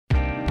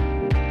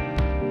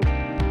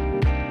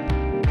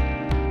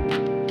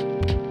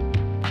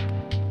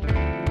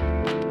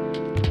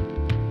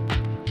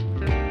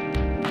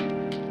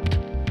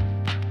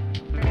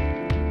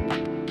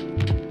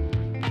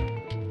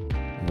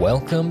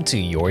Welcome to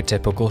your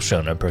typical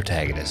shonen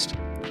protagonist.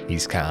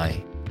 He's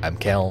Kai, I'm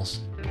Kels,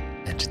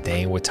 and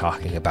today we're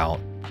talking about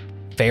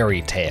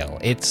Fairy Tail.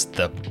 It's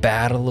the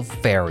Battle of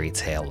Fairy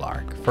Tail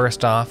arc.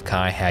 First off,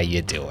 Kai, how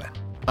you doing?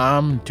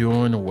 I'm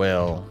doing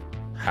well.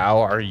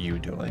 How are you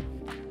doing?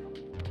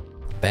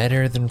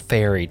 Better than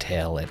Fairy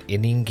Tail at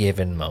any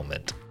given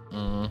moment.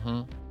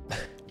 Mm-hmm.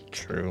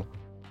 True.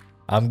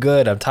 I'm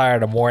good. I'm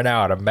tired. I'm worn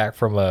out. I'm back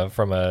from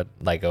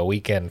a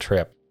weekend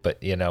trip.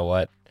 But you know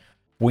what?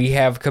 We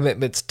have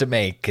commitments to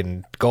make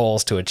and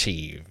goals to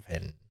achieve.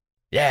 And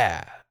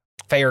yeah,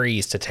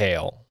 fairies to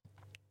tail.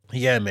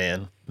 Yeah,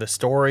 man. The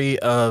story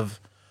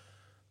of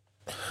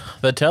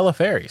the Tale of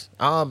Fairies.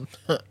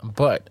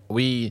 But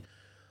we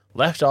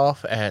left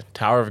off at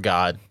Tower of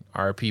God.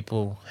 Our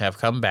people have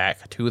come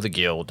back to the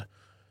guild.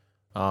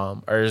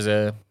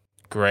 Urza,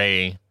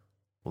 Gray,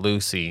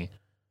 Lucy,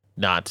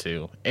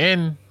 Natsu,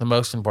 and the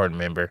most important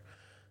member,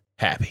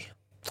 Happy.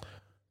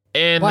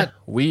 And what?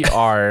 We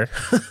are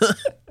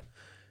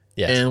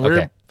Yes, and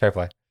okay, fair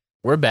play.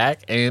 We're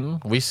back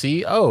and we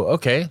see, oh,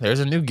 okay, there's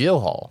a new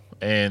guild hall.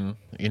 And,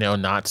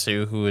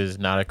 Natsu, who is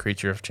not a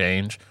creature of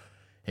change,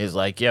 is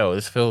like, yo,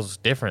 this feels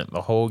different.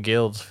 The whole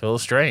guild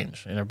feels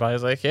strange. And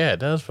everybody's like, yeah, it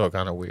does feel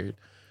kind of weird.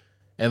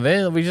 And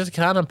then we just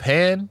kind of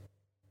pan,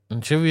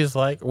 and Juvia's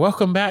like,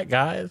 welcome back,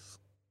 guys.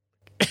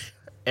 And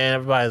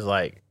everybody's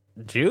like,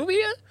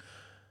 Juvia?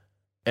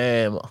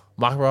 And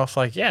Makarov's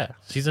like, yeah,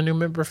 she's a new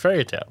member of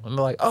Fairy Tail. And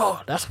they're like,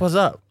 oh, that's what's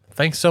up.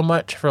 Thanks so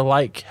much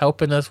for,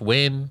 helping us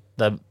win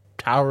the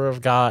Tower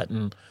of God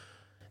and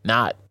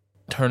not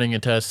turning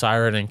into a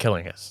siren and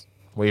killing us.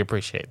 We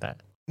appreciate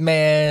that.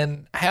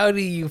 Man, how do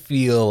you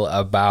feel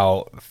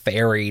about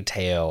Fairy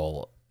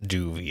Tail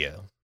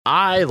Juvia?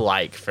 I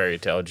like Fairy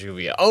Tail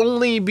Juvia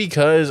only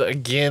because,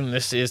 again,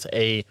 this is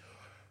a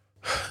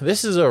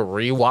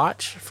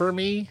rewatch for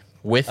me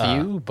with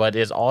you, but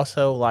it's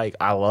also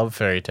I love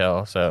Fairy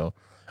Tail, so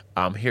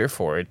I'm here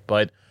for it.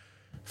 But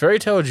Fairy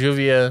Tail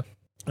Juvia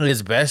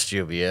is best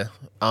Juvia,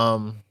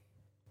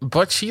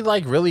 but she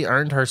really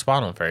earned her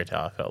spot on Fairy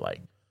Tail. I feel like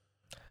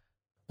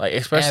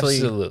especially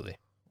Absolutely.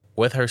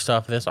 with her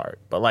stuff this arc,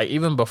 but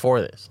even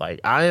before this,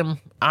 I'm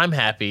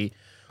happy.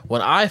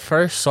 When I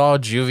first saw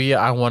Juvia,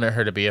 I wanted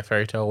her to be a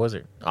Fairy Tail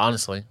wizard.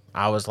 Honestly,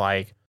 I was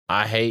like,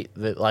 I hate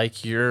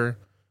that you're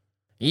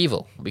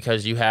evil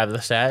because you have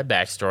the sad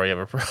backstory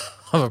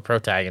of a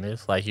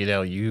protagonist.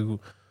 You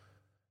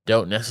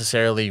don't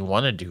necessarily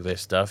want to do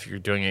this stuff. You're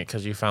doing it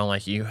because you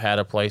found you had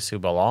a place who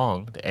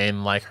belonged.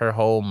 And her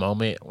whole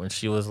moment when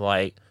she was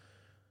like,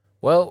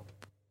 well,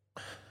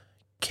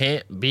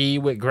 can't be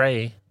with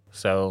Gray,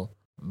 so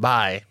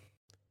bye.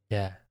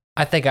 Yeah.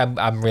 I think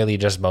I'm really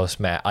just most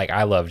mad.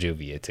 I love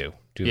Juvia too.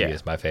 Juvia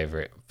is my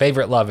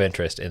favorite love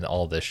interest in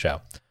all this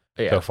show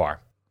so far.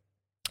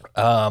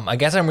 I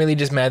guess I'm really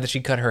just mad that she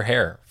cut her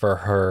hair for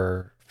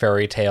her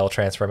Fairy Tail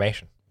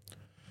transformation.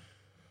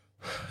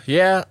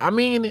 Yeah, I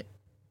mean,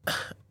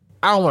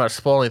 I don't want to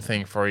spoil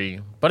anything for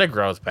you, but it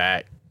grows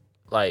back.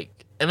 And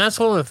that's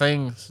one of the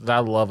things that I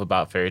love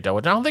about Fairy Tail,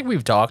 which I don't think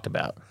we've talked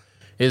about,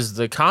 is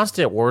the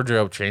constant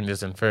wardrobe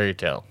changes in Fairy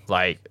Tail.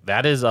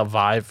 That is a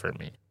vibe for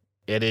me.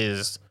 It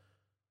is.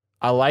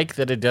 I like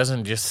that it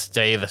doesn't just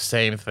stay the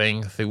same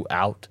thing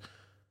throughout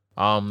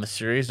the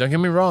series. Don't get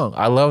me wrong.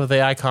 I love the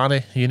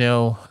iconic,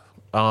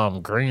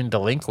 green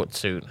delinquent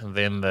suit, and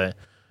then the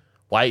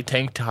white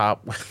tank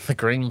top with the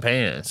green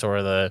pants,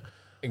 or the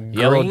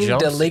yellow green jumpsuit.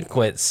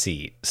 Delinquent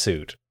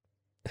suit.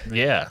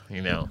 Yeah,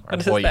 What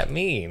does that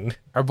mean?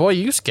 Our boy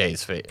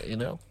Yusuke's fit,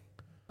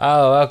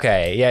 Oh,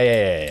 okay.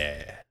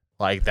 Yeah.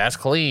 That's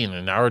clean,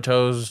 and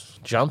Naruto's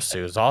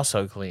jumpsuit is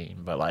also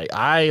clean. But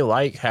I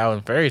like how in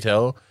Fairy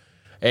Tail,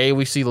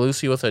 we see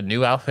Lucy with a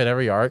new outfit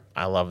every arc.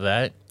 I love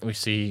that. We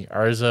see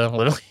Urza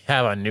literally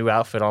have a new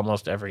outfit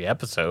almost every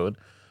episode.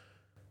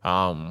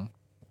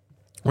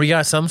 We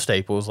got some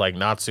staples,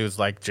 Natsu's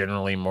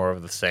generally more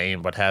of the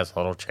same, but has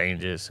little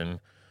changes. And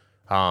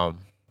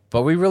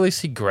but we really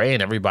see Gray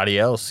and everybody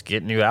else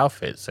get new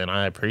outfits, and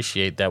I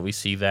appreciate that we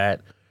see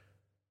that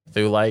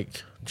through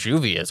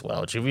Juvia as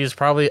well.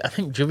 I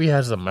think Juvia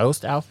has the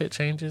most outfit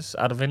changes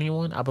out of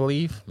anyone, I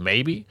believe.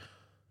 Maybe.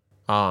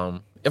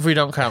 If we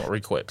don't count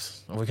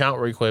requips. If we count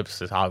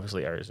requips, it's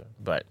obviously Urza.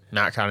 But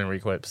not counting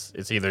requips,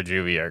 it's either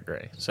Juvia or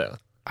Gray. So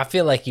I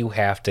feel like you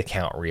have to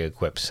count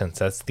re-equips since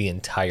that's the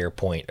entire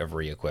point of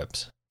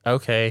re-equips.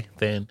 Okay,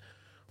 then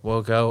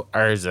we'll go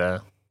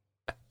Urza.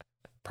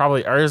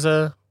 Probably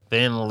Urza,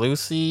 then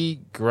Lucy,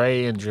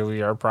 Gray, and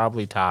Juvia are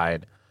probably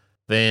tied.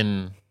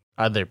 Then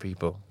other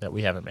people that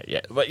we haven't met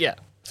yet. But yeah,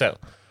 so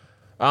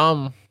but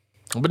no,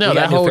 we that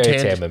got new whole Fairy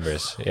Tail tangent.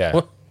 members.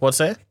 Yeah. What's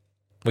that?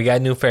 We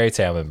got new Fairy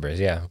Tail members,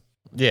 yeah.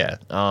 Yeah.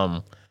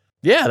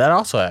 Yeah, that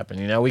also happened.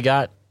 We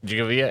got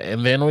Juvia,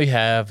 and then we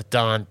have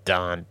Don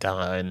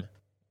Gaju.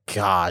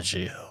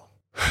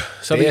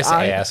 So this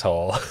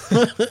asshole.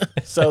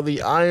 So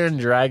the Iron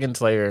Dragon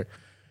Slayer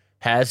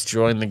has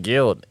joined the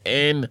guild,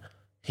 and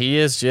he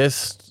is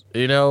just,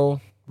 don't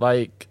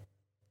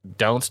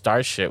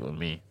start shit with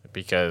me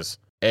because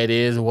it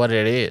is what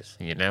it is,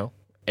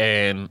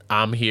 And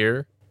I'm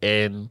here,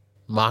 and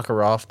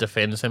Makarov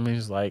defends him.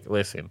 He's like,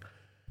 listen,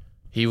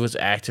 he was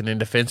acting in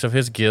defense of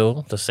his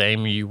guild the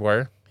same you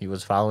were. He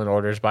was following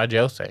orders by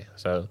Jose.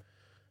 So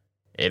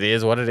it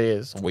is what it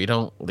is. We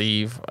don't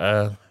leave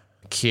a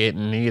kid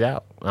in need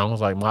out. I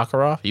was like,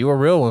 Makarov, you a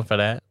real one for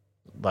that.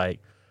 Like,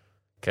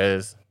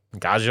 because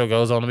Gagio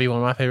goes on to be one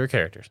of my favorite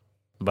characters.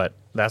 But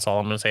that's all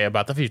I'm going to say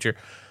about the future.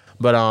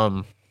 But,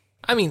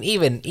 I mean,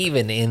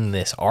 even in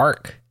this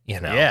arc,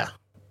 Yeah,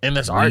 in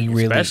this arc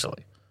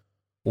especially.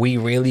 We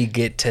really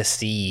get to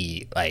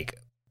see, like,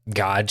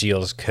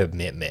 Gagio's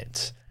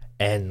commitment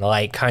and,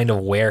 like, kind of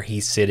where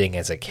he's sitting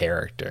as a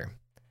character.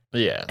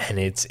 Yeah. And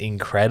it's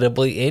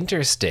incredibly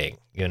interesting,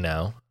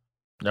 No,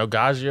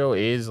 Gagio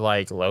is,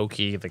 like,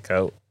 low-key the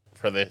GOAT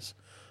for this.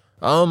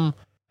 I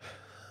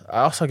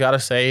also got to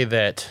say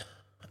that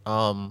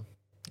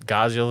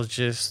Gagio's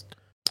just...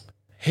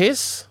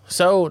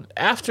 So,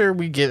 after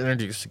we get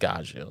introduced to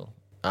Gagio,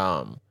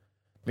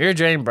 Mira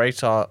Jane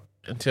breaks out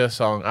into a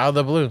song out of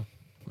the blue.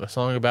 A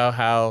song about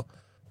how,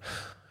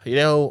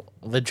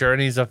 the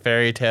journeys of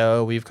fairy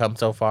tale, we've come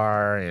so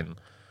far, and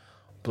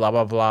blah,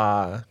 blah,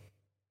 blah.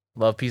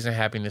 Love, peace, and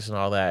happiness, and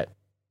all that.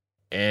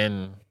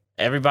 And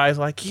everybody's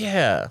like,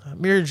 yeah,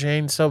 Mira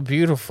Jane's so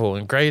beautiful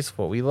and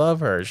graceful. We love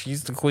her.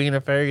 She's the queen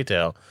of fairy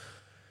tale.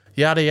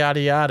 Yada, yada,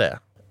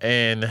 yada.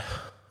 And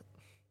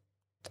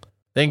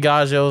then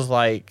Gagio's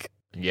like,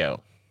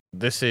 yo,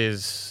 this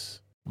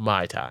is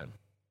my time.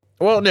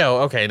 Well,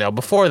 no.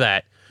 Before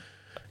that,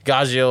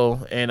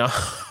 Gagio and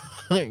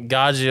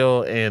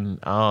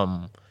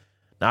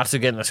Natsu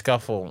get in a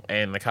scuffle,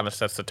 and it kind of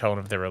sets the tone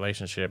of their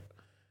relationship.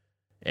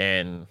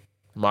 And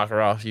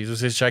Makarov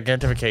uses his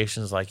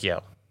gigantifications like,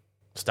 yo,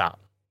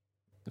 stop.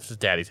 This is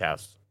Daddy's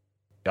house.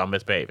 Y'all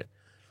misbehaving.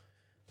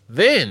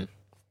 Then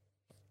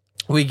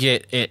we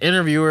get an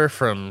interviewer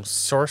from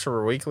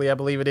Sorcerer Weekly, I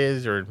believe it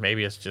is, or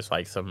maybe it's just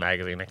like some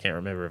magazine. I can't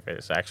remember if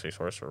it's actually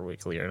Sorcerer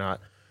Weekly or not.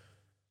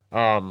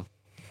 And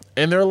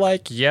they're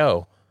like,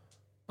 yo,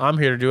 I'm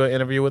here to do an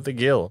interview with the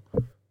guild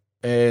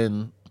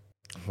and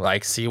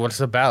like see what it's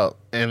about.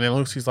 And then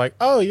Lucy's like,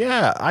 oh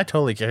yeah, I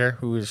totally care.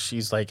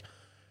 She's like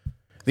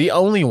the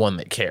only one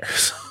that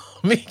cares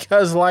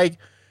because like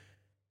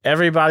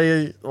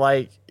everybody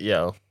like,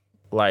 yo,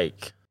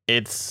 like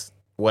it's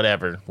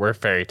whatever. We're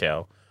fairy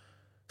tale.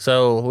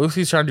 So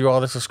Lucy's trying to do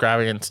all this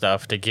extravagant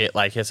stuff to get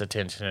like his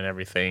attention and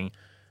everything.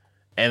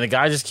 And the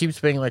guy just keeps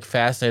being like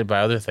fascinated by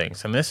other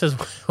things. And this is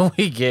when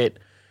we get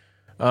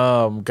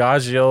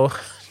Gagio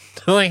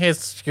doing his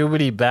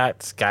Scooby Bat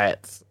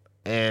scats,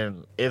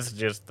 and it's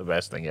just the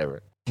best thing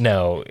ever.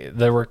 No,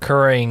 the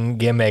recurring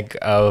gimmick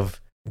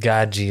of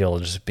Gagio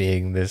just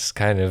being this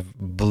kind of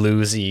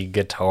bluesy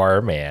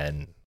guitar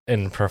man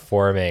and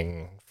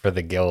performing for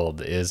the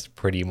guild is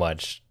pretty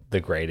much the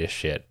greatest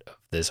shit of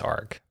this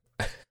arc.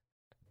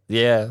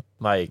 Yeah,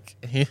 like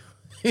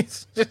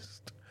he's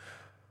just,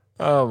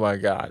 oh my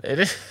god,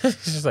 it's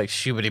just like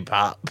shoobity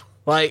pop,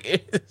 like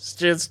it's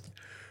just.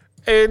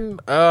 And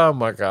oh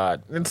my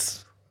god,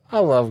 I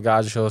love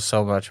Gagio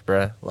so much,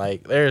 bruh.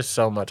 Like there's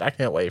so much. I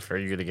can't wait for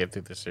you to get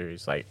through this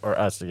series, like, or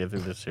us to get through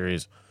this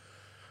series,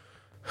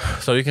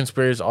 so you can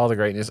experience all the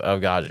greatness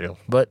of Gagio.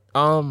 But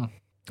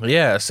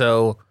yeah.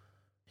 So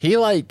he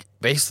like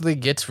basically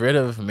gets rid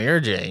of Mira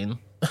Jane,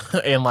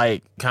 and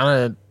like kind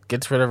of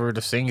gets rid of her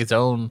to sing his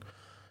own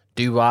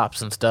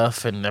doo-wops and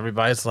stuff. And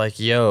everybody's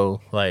like,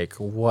 "Yo, like,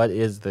 what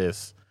is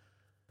this?"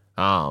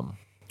 But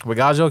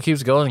Gagio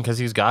keeps going because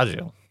he's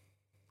Gagio.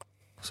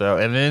 So,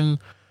 and then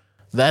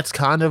that's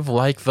kind of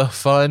like the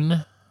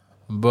fun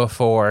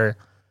before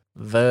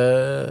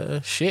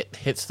the shit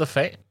hits the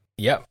fan.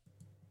 Yep.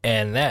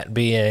 And that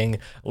being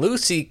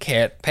Lucy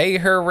can't pay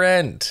her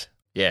rent.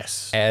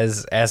 Yes.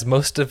 As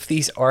most of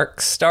these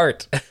arcs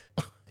start.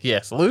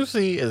 Yes,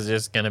 Lucy is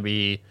just going to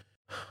be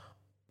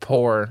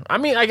poor. I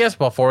mean, I guess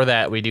before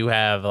that we do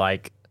have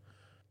like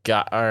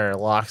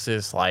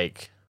Loxus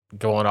like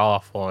going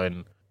off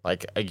on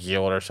like a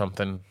guild or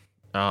something.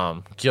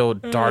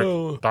 Guild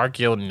dark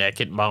guild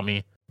naked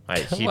mommy.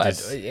 Like he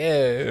just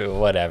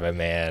whatever,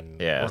 man.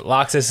 Yeah,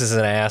 Loxus is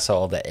an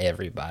asshole to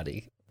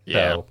everybody.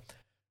 Yeah, so,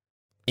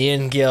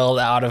 in guild,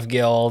 out of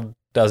guild,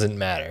 doesn't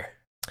matter.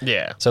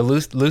 Yeah. So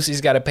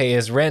Lucy's got to pay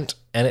his rent,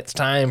 and it's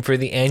time for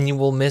the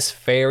annual Miss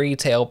Fairy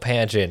Tale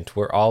pageant,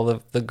 where all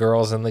of the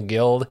girls in the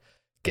guild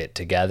get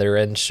together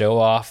and show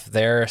off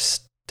their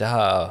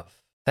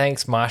stuff.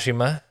 Thanks,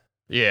 Mashima.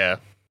 Yeah.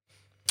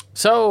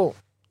 So,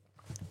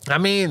 I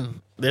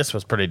mean, this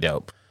was pretty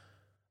dope.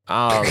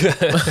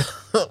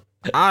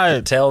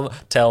 I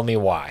tell me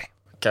why.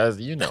 Because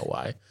you know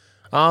why.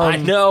 I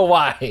know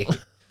why.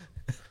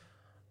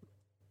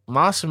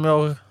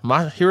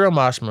 Hiro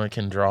Mashima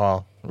can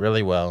draw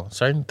really well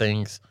certain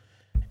things,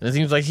 and it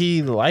seems like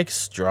he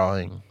likes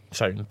drawing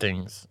certain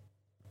things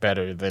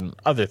better than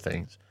other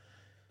things.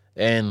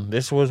 And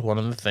this was one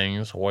of the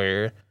things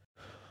where,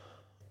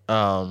 he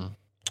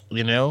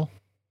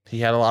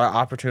had a lot of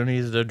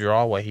opportunities to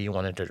draw what he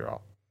wanted to draw.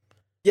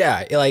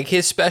 Yeah, like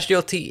his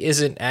specialty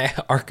isn't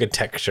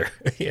architecture.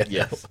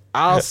 Yes,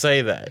 I'll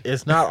say that.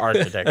 It's not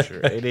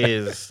architecture. It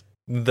is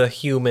the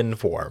human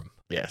form.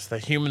 Yes, the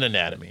human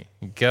anatomy.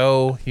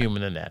 Go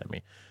human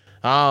anatomy.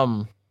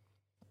 And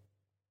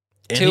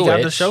he got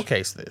to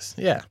showcase this.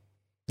 Yeah.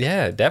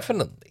 Yeah,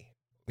 definitely.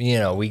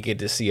 We get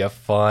to see a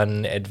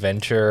fun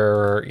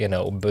adventure,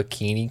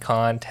 bikini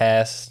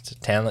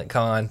contest, talent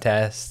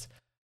contest,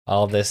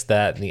 all this,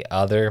 that, and the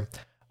other,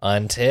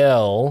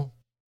 until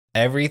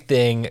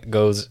everything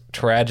goes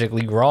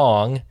tragically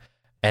wrong,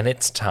 and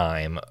it's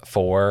time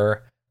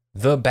for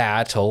the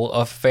Battle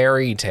of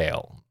Fairy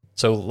Tale.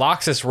 So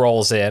Loxus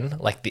rolls in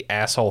like the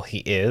asshole he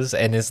is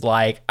and is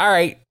like, all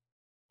right,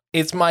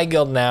 it's my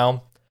guild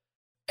now,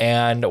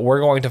 and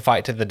we're going to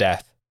fight to the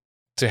death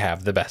to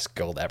have the best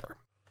guild ever.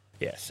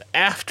 Yes.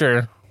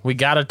 After we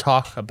gotta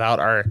talk about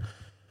our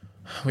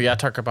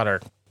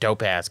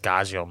dope ass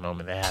Gagio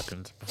moment that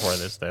happens before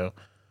this though.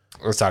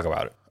 Let's talk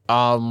about it.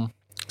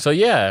 So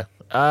yeah,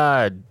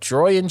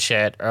 Joy and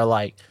Chet are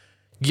like,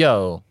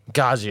 yo,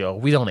 Gagio,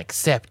 we don't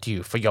accept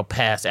you for your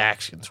past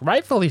actions.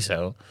 Rightfully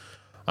so.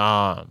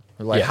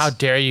 Yes. How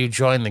dare you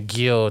join the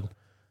guild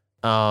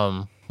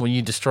when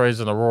you destroyed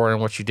the Aurora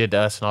and what you did to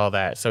us and all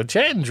that. So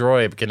Chet and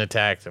Joy can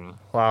attack them.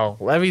 While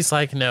Levy's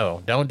like,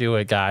 no, don't do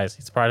it, guys.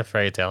 He's part of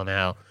Fairy Tale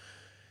now.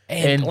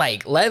 And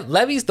like,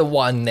 Levy's the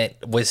one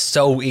that was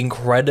so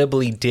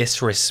incredibly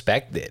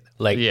disrespected.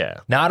 Like,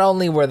 yeah. Not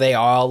only were they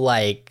all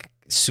like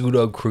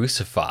pseudo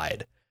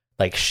crucified,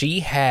 like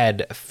she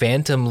had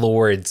Phantom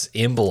Lord's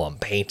emblem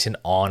painted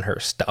on her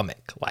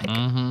stomach. Like,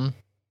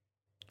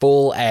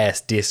 full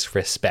ass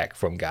disrespect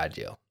from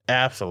Gagio.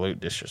 Absolute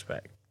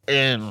disrespect.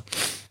 And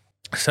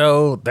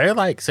so they're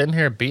like sitting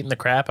here beating the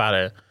crap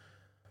out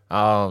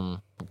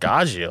of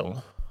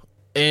Gagio.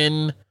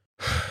 And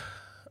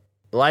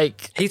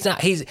like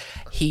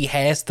he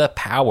has the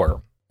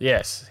power.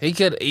 Yes. He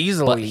could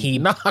easily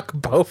knock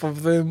both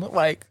of them,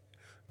 like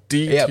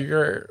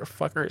DT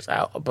fuckers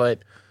out, but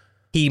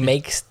he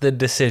makes the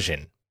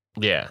decision.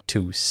 Yeah.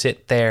 To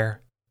sit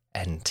there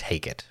and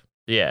take it.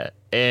 Yeah.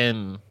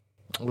 And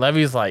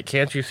Levy's like,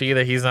 can't you see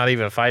that he's not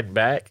even fighting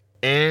back?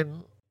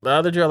 And the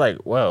other two are like,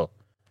 whoa,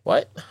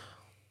 what?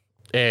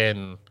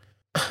 And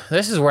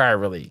this is where I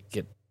really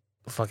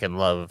fucking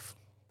love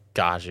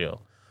Gagio.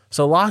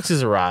 So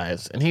Loxus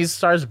arrives, and he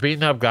starts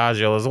beating up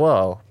Gagio as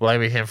well,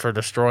 blaming him for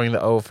destroying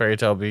the old Fairy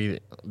Tale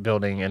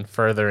building and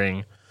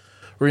furthering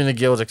ruining the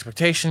guild's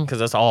expectation, because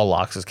that's all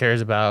Loxus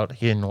cares about.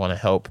 He didn't want to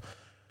help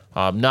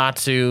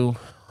Natsu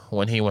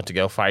when he went to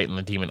go fight in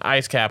the Demon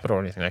Ice Capital or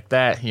anything like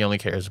that. He only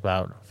cares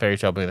about Fairy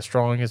Tale being the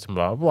strongest and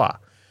blah, blah, blah.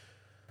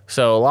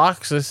 So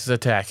Loxus is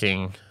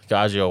attacking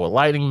Gagio with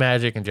lightning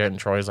magic, and Jet and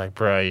Troy's like,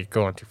 bro, you're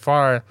going too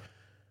far.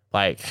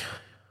 Like,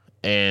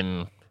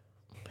 and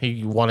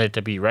he wanted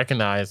to be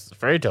recognized as a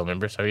Fairy Tale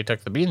member, so he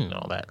took the beating and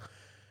all that.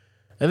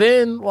 And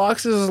then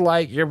Loxus is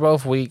like, you're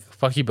both weak,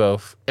 fuck you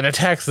both, and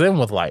attacks them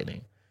with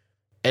lightning.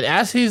 And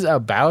as he's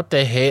about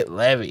to hit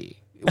Levy,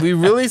 we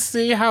really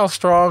see how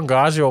strong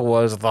Gagio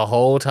was the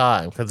whole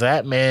time. Because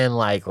that man,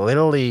 like,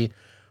 literally,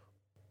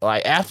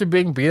 like, after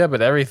being beat up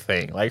and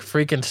everything, like,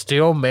 freaking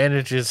still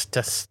manages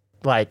to,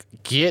 like,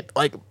 get,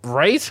 like,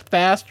 race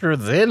faster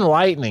than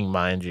lightning,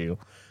 mind you.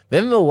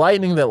 Then the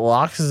lightning that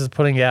Loxus is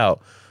putting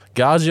out.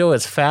 Gagio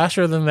is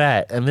faster than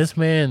that. And this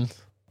man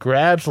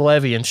grabs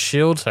Levy and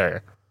shields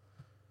her.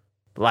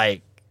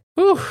 Like,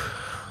 whew.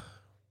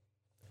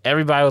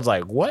 Everybody was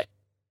like, what?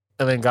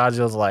 And then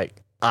Gagio's like,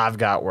 I've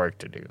got work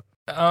to do.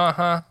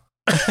 Uh-huh.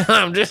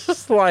 I'm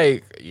just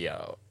like,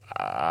 yo,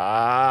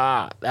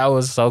 that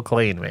was so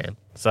clean, man.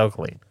 So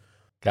clean.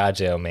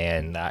 Gagio,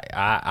 man.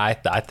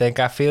 I think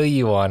I feel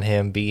you on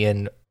him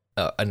being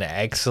an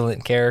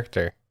excellent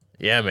character.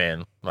 Yeah,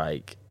 man.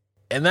 Like,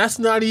 and that's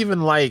not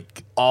even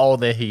like all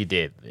that he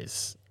did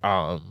this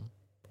arc.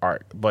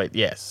 But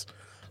yes.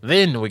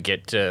 Then we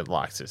get to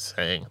Loxus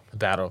saying the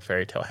Battle of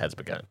Fairy Tale has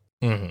begun.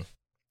 Mm-hmm.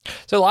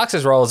 So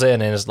Loxus rolls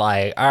in and is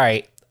like, all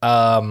right,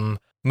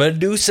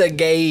 Medusa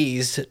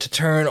gaze to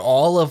turn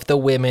all of the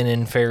women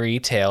in Fairy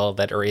Tale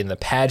that are in the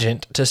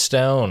pageant to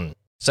stone.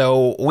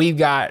 So we've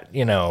got,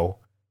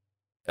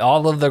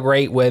 all of the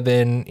great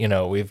women,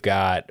 we've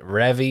got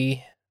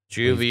Revi,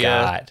 Juvia, we've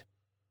got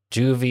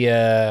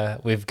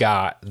Juvia, we've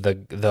got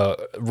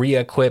the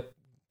re-equip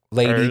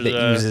lady Urza.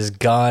 that uses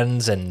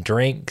guns and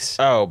drinks.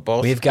 Oh,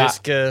 both we've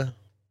got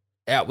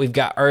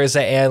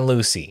Urza and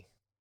Lucy.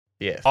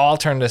 Yes. All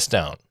turned to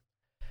stone.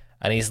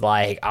 And he's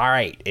like, all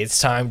right,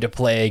 it's time to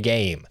play a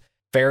game.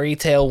 Fairy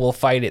Tale will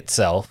fight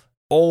itself,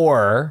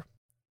 or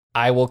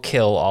I will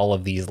kill all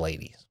of these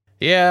ladies.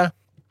 Yeah.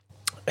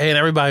 And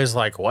everybody's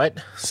like, what?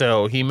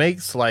 So he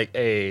makes like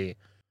a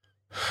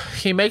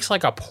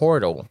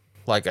portal,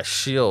 like a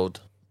shield,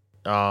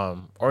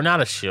 or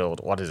not a shield.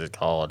 What is it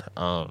called?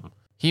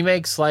 He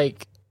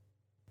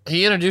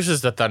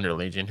introduces the Thunder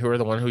Legion, who are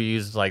the one who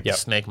uses like the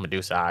snake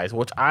Medusa eyes,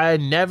 which I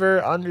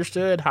never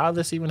understood how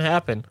this even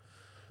happened.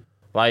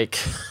 Like,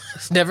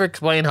 it's never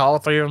explained how all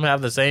three of them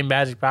have the same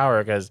magic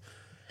power, because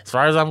as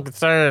far as I'm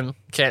concerned,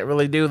 can't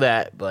really do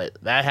that, but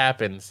that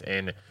happens.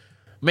 And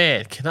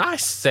man, can I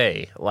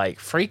say, like,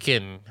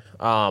 freaking,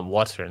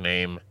 what's her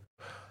name?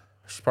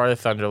 She's part of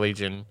the Thunder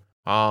Legion.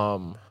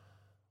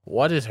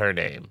 What is her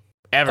name?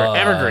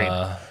 Evergreen.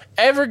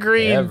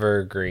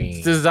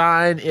 Evergreen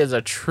design is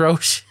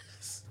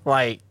atrocious.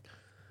 Like,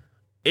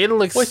 it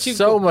looks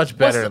so much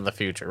better in the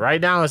future.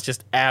 Right now, it's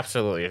just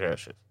absolutely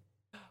atrocious.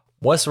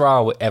 What's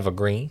wrong with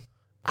Evergreen?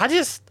 I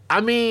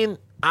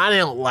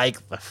don't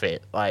like the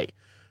fit. Like,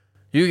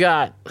 you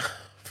got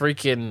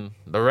freaking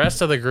the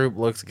rest of the group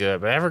looks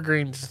good, but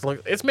Evergreen just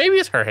looks. Maybe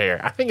it's her hair.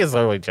 I think it's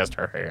literally just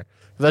her hair.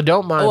 Because I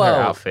don't mind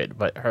her outfit,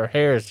 but her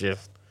hair is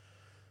just.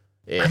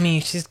 Yeah. I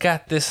mean, she's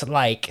got this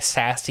like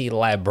sassy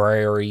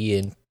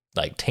librarian,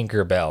 like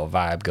Tinkerbell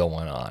vibe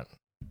going on.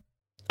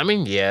 I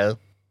mean, yeah.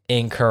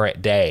 In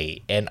current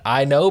day, and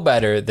I know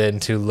better than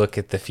to look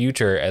at the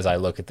future as I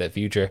look at the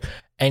future.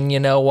 And you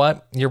know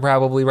what? You're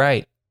probably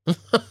right.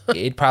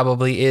 It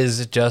probably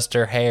is just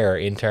her hair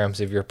in terms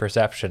of your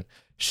perception.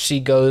 She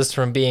goes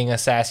from being a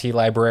sassy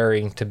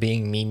librarian to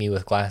being Mimi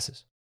with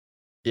glasses.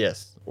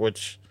 Yes,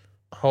 which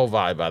whole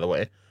vibe, by the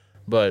way.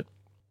 But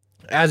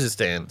as it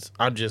stands,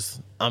 I'm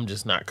just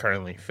not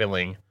currently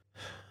feeling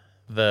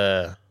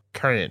the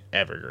current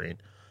Evergreen.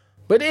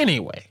 But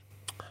anyway,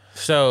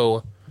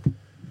 so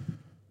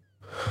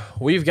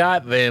we've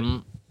got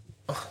them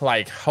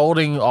like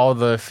holding all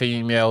the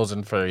females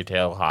in Fairy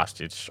Tail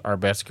hostage. Our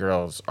best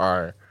girls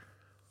are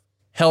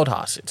held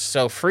hostage.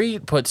 So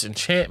Freed puts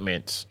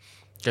enchantments,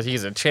 because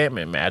he's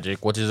enchantment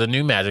magic, which is a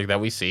new magic that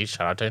we see.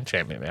 Shout out to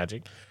enchantment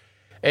magic.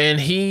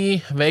 And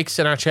he makes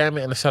an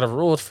enchantment and a set of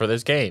rules for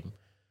this game.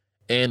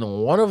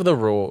 And one of the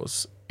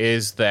rules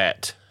is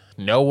that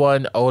no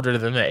one older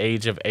than the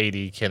age of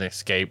 80 can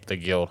escape the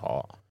guild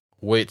hall,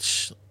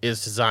 which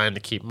is designed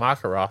to keep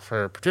Makarov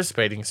from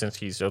participating since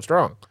he's so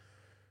strong.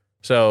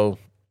 So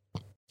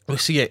we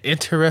see an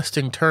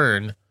interesting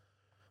turn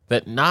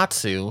that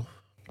Natsu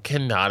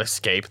cannot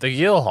escape the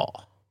guild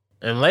hall.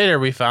 And later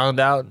we found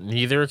out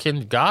neither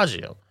can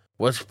Gajio,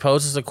 which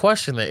poses a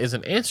question that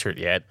isn't answered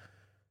yet.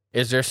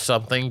 Is there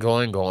something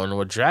going on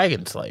with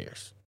Dragon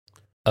Slayers?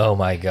 Oh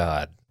my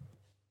god.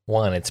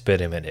 One, it's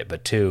been a minute,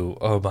 but two,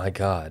 oh my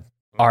god.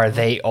 Are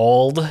they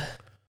old?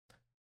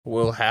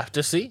 We'll have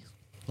to see.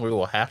 We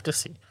will have to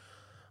see.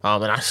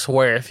 And I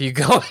swear, if you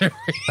go and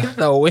read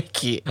the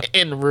wiki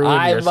and ruin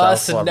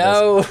yourself, I must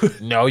know.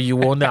 No, you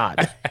will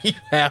not. You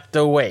have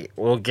to wait.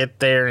 We'll get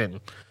there,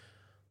 and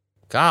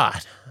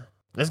God,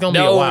 it's gonna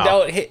be a while.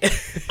 Don't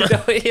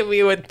hit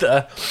me with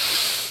the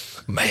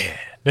man.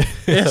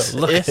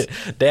 Look at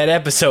that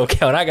episode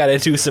count. I gotta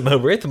do some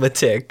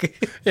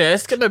arithmetic. Yeah,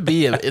 it's gonna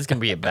be a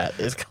bit,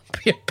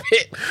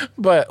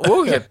 but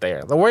we'll get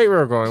there. The way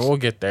we're going, we'll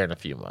get there in a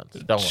few months.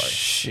 Don't worry.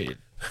 Shit.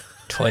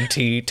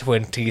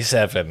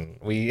 2027.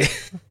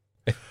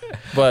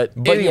 But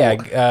anyway. Yeah,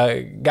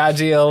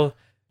 Gajil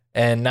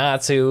and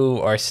Natsu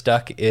are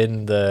stuck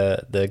in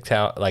the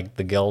town, like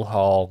the guild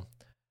hall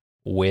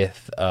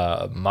with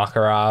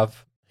Makarov.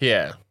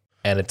 Yeah.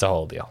 And it's a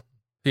whole deal.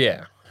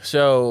 Yeah.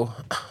 So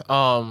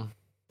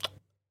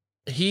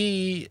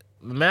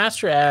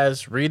Master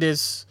as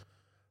Ritas,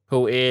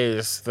 who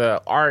is the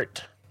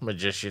art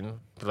magician,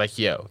 like,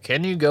 yo,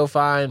 can you go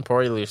find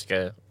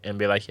Poriluska and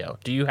be like, yo,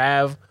 do you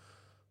have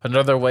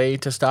another way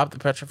to stop the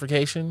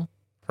petrification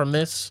from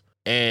this?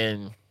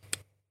 And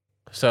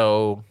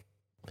so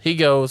he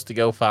goes to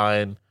go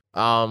find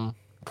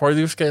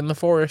Poriluska in the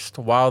forest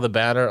while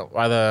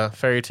the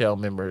Fairy Tail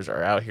members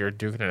are out here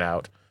duking it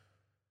out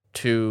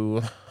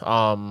to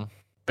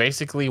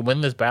basically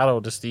win this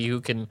battle to see who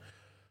can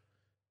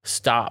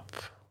stop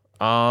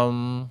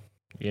the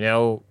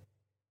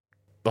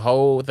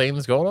whole thing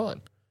that's going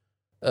on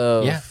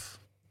of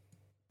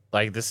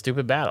like this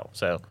stupid battle.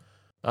 So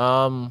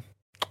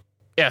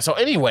so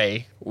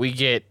anyway, we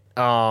get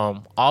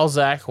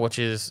Alzak, which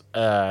is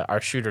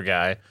our shooter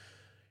guy,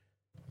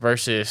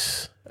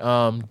 versus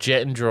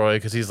Jet and Droid,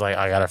 because he's like,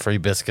 I gotta free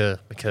Biska,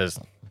 because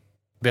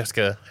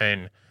Biska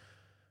and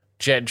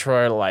Jet and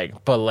Troy are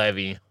like, but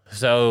Levy.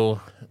 So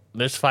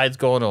this fight's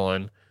going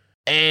on,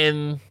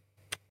 and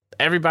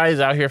everybody's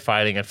out here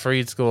fighting, and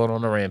Freed's going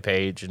on a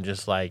rampage, and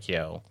just like,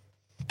 yo,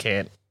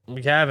 can't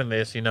be having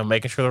this,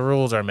 making sure the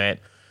rules are met.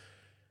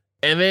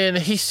 And then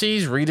he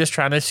sees Ritas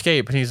trying to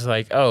escape, and he's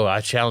like, oh,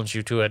 I challenge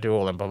you to a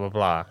duel, and blah, blah,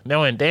 blah.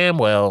 Knowing damn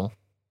well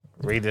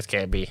Ritas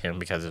can't beat him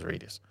because it's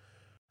Ritas.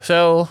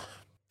 So,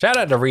 shout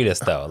out to Ritas,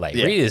 though. Like,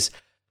 Ritas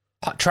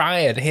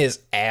trying his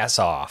ass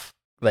off.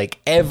 Like,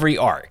 every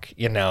arc,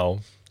 He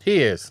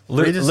is.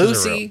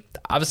 Lucy,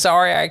 I'm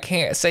sorry I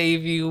can't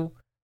save you,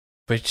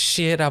 but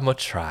shit, I'm gonna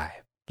try.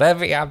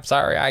 Levy, I'm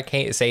sorry I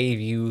can't save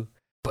you,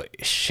 but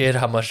shit,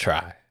 I'm gonna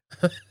try.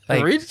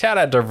 Like, shout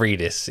out to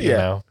Ritas, you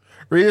know?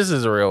 Ritas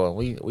is a real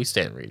one. We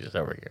stand Ritas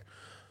over here.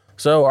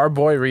 So our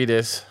boy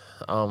Ritas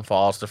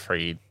falls to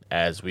Freed,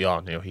 as we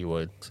all knew he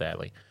would,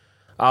 sadly.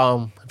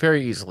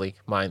 Very easily,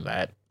 mind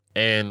that.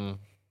 And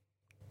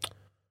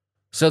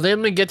so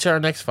then we get to our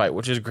next fight,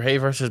 which is Gray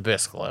versus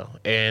Biscalo.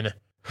 And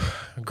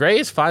Gray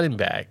is fighting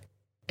back.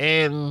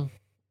 And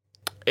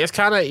it's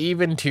kind of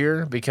even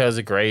tier, because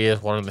Gray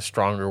is one of the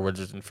stronger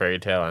wizards in Fairy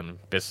Tail, and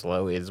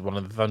Biscalo is one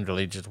of the Thunder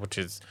Legions, which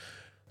is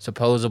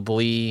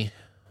supposedly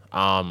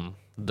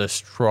the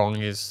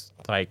strongest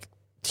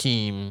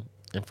team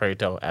in Fairy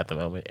Tail at the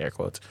moment, air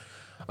quotes.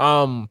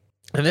 And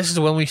this is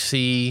when we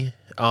see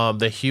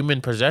the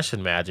human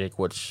possession magic,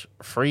 which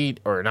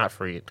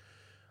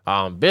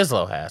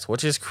Bislow has,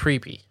 which is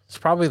creepy. It's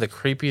probably the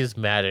creepiest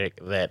magic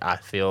that I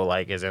feel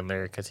like is in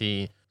there because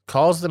he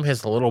calls them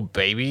his little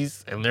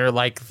babies, and they're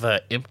like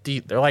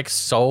they're like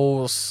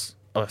souls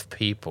of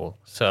people.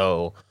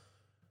 So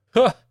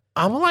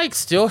I'm like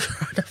still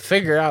trying to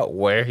figure out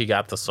where he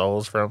got the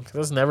souls from because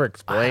it's never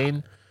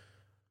explained.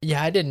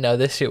 Yeah, I didn't know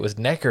this shit was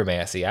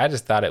necromancy. I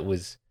just thought it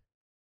was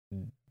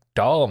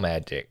doll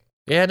magic.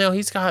 Yeah, no,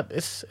 it's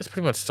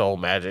pretty much soul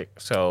magic.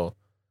 So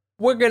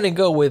we're gonna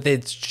go with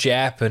its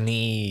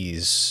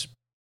Japanese,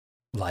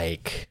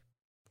 like,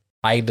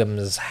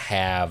 items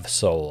have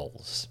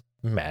souls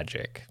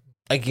magic.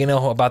 Like, you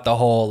know about the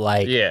whole,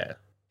 like,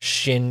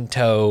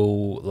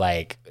 Shinto,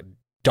 like,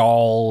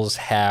 dolls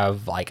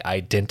have, like,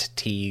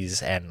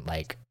 identities and,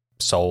 like,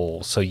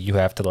 souls. So you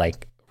have to,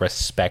 like,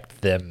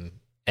 respect them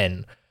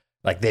and,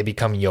 like, they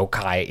become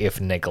yokai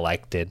if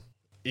neglected.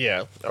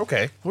 Yeah,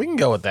 okay. We can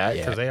go with that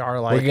because they are,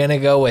 like... We're gonna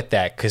go with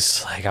that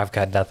because, like, I've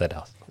got nothing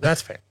else.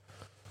 That's fair.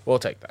 We'll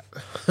take that.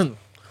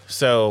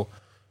 So,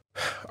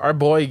 our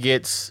boy Gray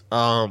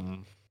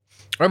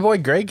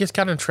gets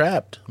kind of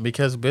trapped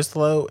because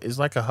Bislow is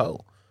like a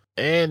hoe.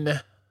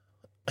 And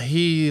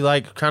he,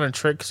 like, kind of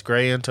tricks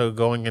Gray into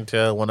going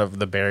into one of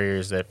the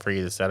barriers that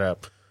Frieza set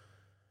up.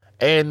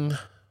 And,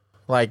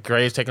 like,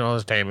 Gray's taking all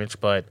his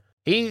damage, but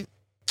he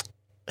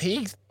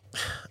pretty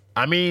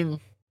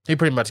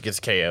much gets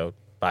KO'd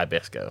by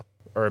Bisco.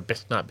 Or,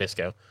 not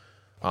Bisco.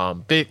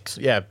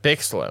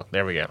 Bixlow.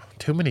 There we go.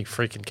 Too many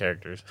freaking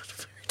characters.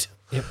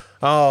 Yep.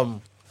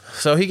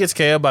 So he gets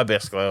KO'd by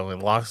Bisco,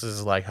 and Lox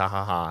is like, ha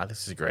ha ha,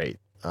 this is great.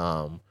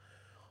 I'm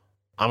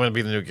gonna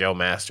be the new guild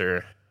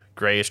master.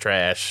 Gray is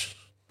trash.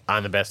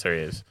 I'm the best there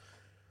is.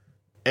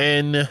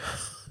 And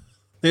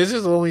this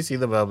is when we see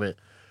the moment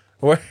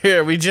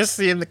where we just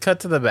see him cut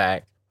to the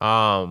back.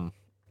 And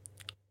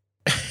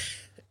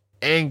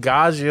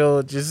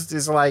Gajil just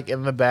is like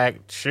in the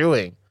back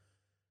chewing.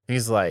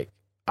 He's like,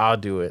 I'll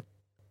do it.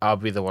 I'll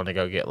be the one to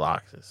go get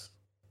Loxus.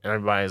 And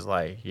everybody's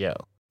like, yo,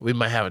 we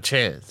might have a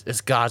chance.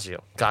 It's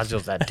Gajil.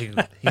 Gajil's that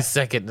dude. He's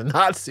second to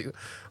Natsu.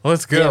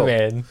 Let's go.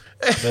 Yeah, man.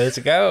 Let's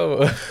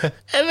go.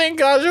 And then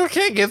Gajil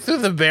can't get through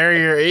the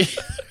barrier.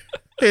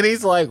 And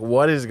he's like,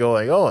 what is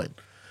going on?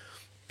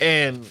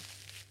 And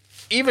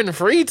even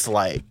Freed's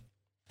like,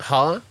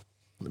 huh?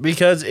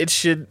 Because it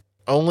should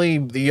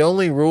the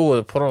only rule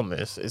to put on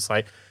this is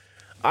like,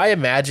 I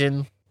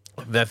imagine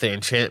that the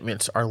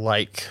enchantments are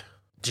like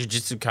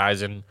Jujutsu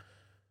Kaisen,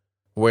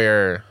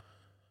 where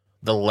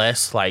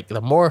the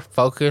more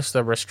focused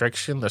the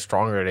restriction, the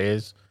stronger it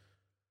is.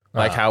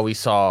 Like how we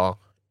saw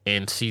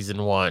in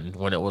season 1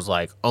 when it was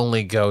like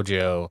only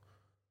Gojo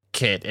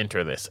can't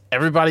enter this.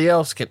 Everybody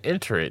else can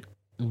enter it,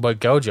 but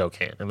Gojo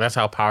can't. And that's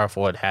how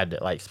powerful it had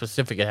to, like,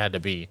 specific it had to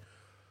be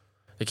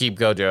to keep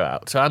Gojo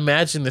out. So I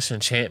imagine this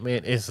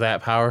enchantment is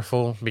that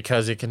powerful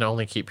because it can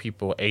only keep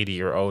people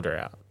 80 or older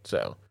out.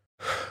 So,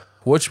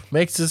 which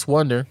makes us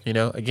wonder,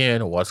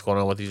 again, what's going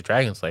on with these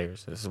Dragon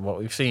Slayers. This is what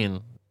we've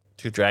seen.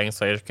 2 Dragon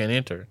Slayers can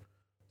enter.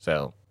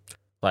 So,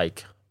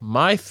 like,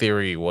 my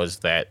theory was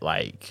that,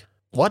 like,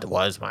 what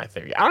was my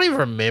theory? I don't even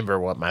remember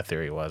what my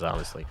theory was,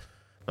 honestly.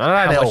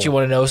 How much you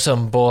want to know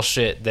some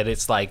bullshit that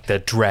it's like the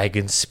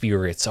dragon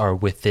spirits are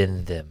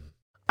within them?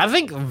 I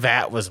think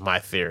that was my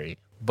theory,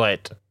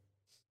 but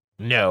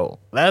no,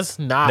 that's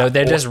not. No,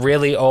 they're just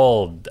really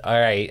old. All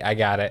right, I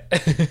got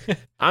it.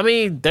 I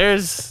mean,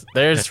 it's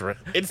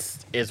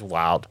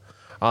wild.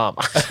 I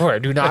swear,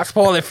 do not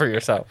spoil it for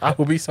yourself. I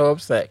will be so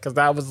upset because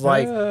that was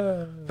like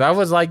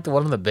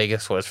one of the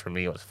biggest twists for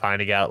me was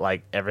finding out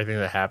like everything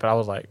that happened. I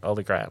was like,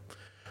 holy crap.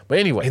 But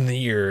anyway, in the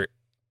year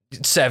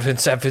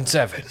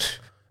 777.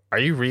 Are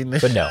you reading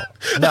this? But no,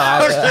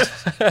 not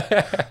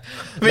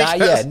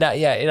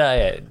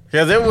yet.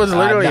 Because it was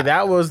literally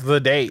that was the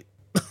date.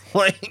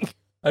 Like,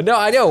 no,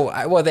 I know.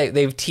 Well,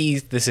 they've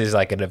teased this is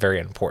like a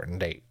very important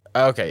date.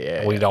 Okay,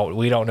 yeah. We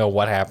don't know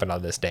what happened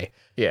on this day.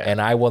 Yeah,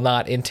 and I will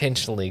not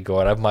intentionally go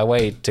out of my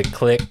way to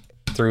click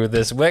through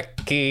this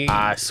wiki.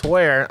 I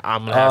swear,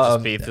 I'm gonna have to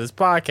speed through this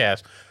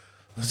podcast.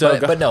 So,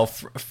 but no,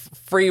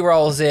 Free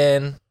rolls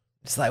in.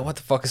 It's like, what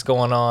the fuck is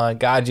going on?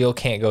 Gajil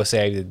can't go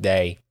save the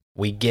day.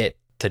 We get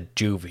to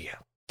Juvia.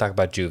 Talk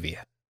about Juvia.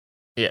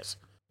 Yes.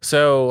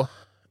 So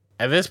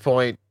at this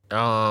point,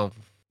 Juvia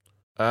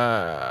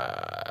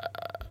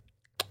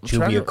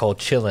Cole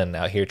chilling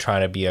out here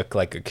trying to be a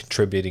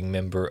contributing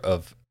member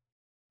of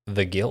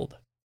the guild.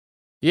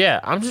 Yeah,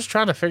 I'm just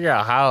trying to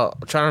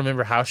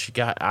remember how she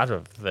got out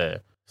of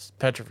the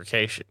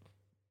petrification.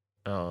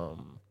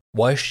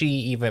 Was she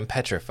even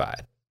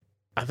petrified?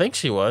 I think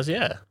she was,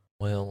 yeah.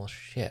 Well,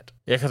 shit.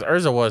 Yeah, because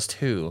Urza was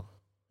too.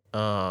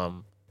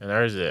 And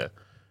Urza,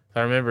 I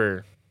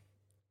remember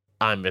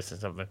I'm missing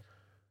something.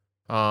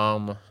 Let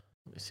me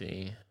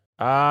see.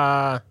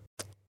 Wow.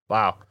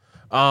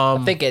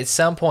 I think at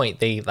some point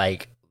they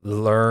like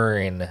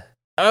learn.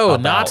 Oh,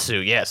 Natsu.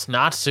 Yes,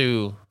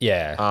 Natsu.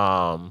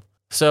 Yeah.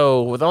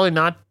 So with only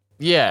not,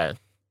 yeah.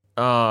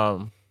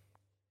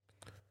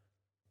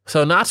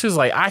 So Natsu's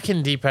like, I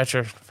can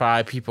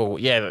depetrify people.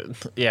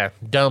 Yeah,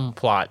 dumb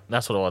plot.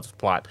 That's what it was,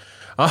 plot.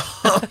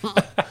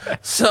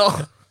 So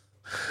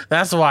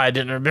that's why I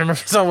didn't remember.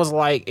 So I was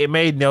like, it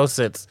made no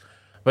sense.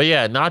 But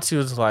yeah,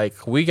 Natsu's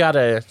like, we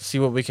gotta see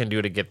what we can do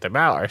to get them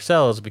out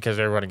ourselves because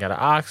they're running out of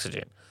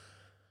oxygen.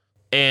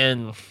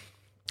 And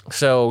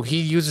so he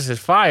uses his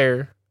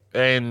fire,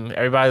 and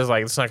everybody's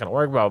like, it's not gonna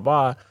work, blah,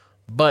 blah, blah.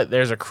 But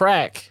there's a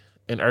crack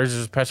in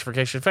Urza's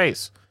petrification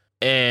face.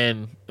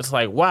 And it's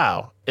like,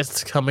 wow,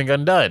 it's coming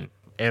undone.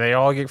 And they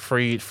all get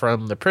freed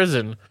from the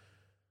prison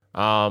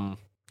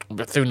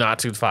through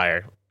Natsu's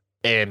fire.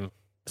 And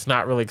it's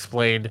not really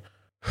explained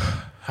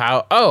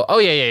how. Oh,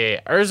 yeah.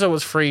 Urza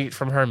was freed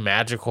from her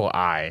magical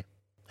eye,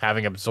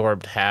 having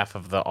absorbed half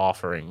of the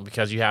offering,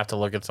 because you have to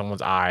look at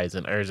someone's eyes,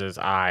 and Urza's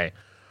eye,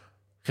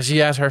 because she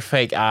has her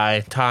fake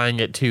eye, tying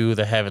it to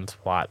the heavens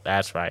plot.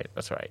 That's right.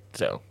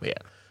 So, yeah.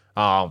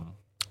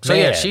 So,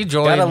 Man, yeah, she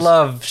joins. Gotta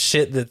love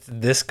shit that's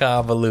this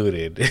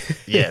convoluted.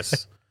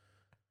 Yes.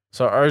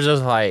 So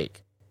Urza's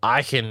like,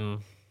 I can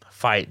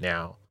fight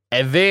now.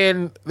 And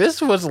then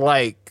this was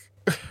like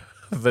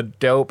the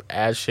dope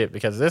ass shit,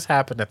 because this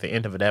happened at the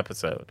end of an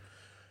episode.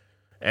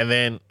 And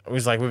then it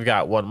was like, we've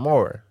got one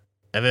more.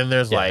 And then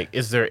there's like,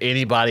 is there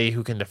anybody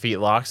who can defeat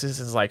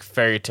Loxus? It's like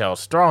Fairy Tail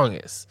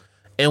strongest.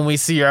 And we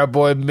see our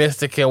boy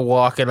Mystica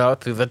walking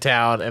up through the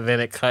town, and then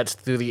it cuts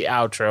through the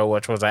outro,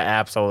 which was an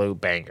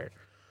absolute banger.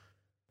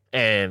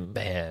 And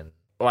Man,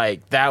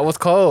 like, that was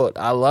cold.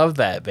 I love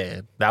that,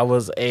 man. That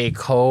was a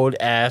cold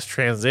ass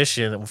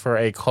transition for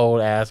a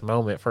cold ass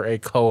moment for a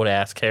cold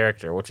ass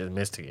character, which is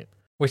Mystican.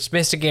 which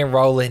Mystican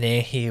rolling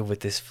in here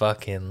with this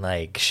fucking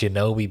like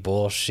shinobi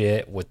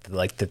bullshit with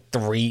like the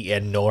 3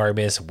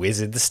 enormous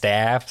wizard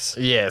staffs.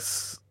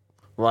 Yes,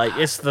 like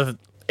it's the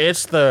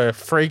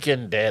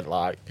freaking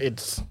deadlock.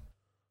 It's,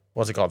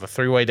 what's it called? The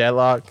 3-way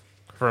deadlock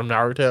from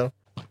Naruto.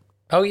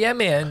 Oh yeah,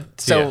 man.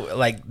 So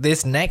like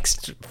this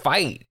next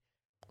fight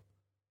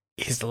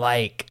is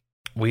like,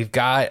 we've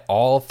got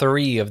all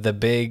 3 of the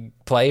big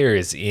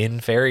players in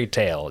Fairy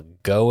Tail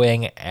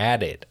going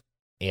at it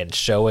and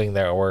showing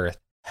their worth.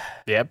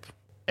 Yep.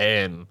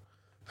 And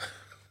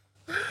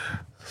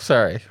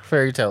sorry,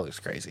 Fairy Tail looks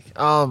crazy.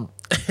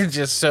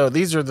 Just so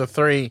these are the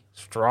 3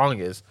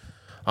 strongest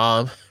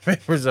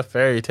members of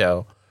Fairy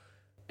Tail,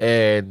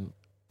 and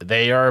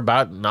they are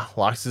about.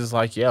 Loxus is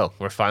like, yo,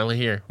 we're finally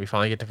here. We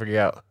finally get to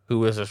figure out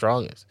who is the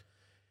strongest.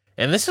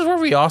 And this is where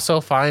we also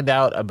find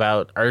out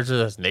about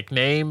Urza's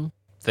nickname,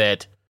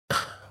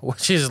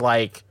 which is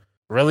like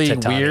really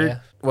Titania. weird.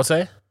 What's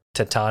that?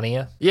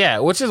 Titania. Yeah,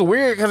 which is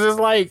weird because it's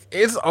like,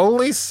 it's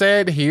only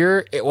said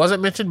here. It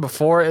wasn't mentioned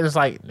before, and it's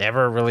like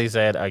never really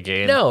said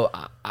again. No,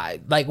 I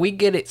like, we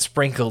get it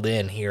sprinkled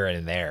in here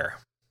and there.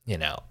 You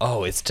know,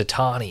 oh, it's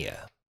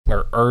Titania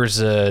or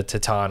Urza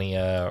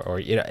Titania,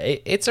 or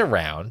it's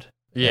around.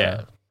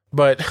 Yeah,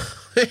 but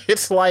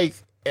it's like,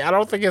 I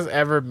don't think it's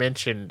ever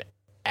mentioned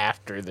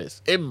after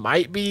this. It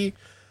might be,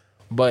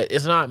 but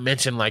it's not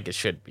mentioned like it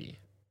should be.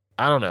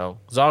 I don't know.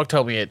 Zog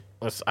told me it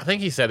was, I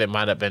think he said it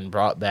might have been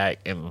brought back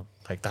in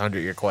like the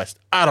 100-Year Quest.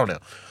 I don't know.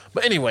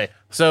 But anyway,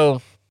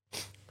 so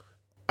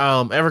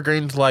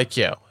Evergreen's like,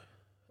 yo,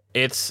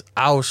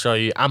 I'll show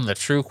you. I'm the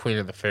true queen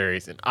of the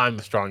fairies, and I'm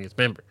the strongest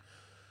member.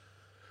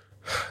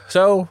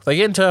 So they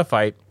get into a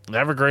fight. And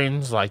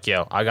Evergreen's like,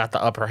 yo, I got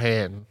the upper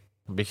hand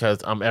because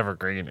I'm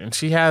Evergreen. And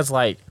she has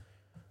like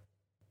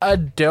a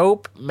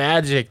dope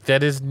magic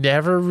that is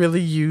never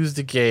really used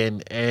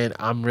again, and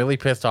I'm really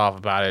pissed off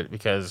about it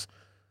because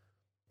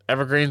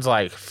Evergreen's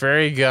like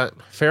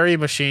fairy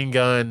machine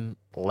gun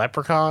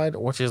leprechaun,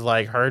 which is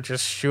like her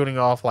just shooting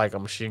off like a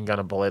machine gun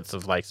of bullets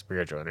of like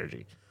spiritual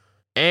energy.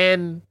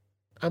 And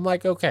I'm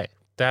like, okay,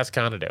 that's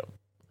kind of dope.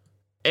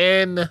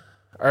 And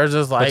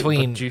Urza's like,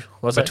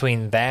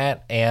 between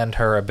that and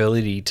her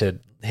ability to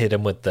hit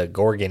him with the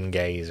Gorgon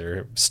gaze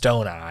or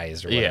stone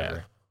eyes or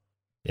whatever.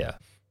 Yeah.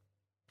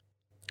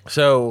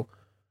 So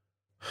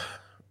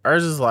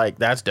Urza's like,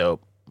 that's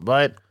dope,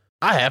 but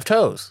I have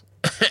toes.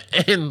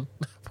 And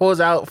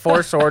pulls out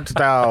 4 sword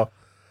style,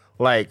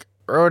 like,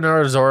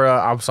 Oronoa Zora,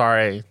 I'm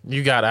sorry,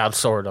 you got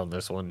outsword on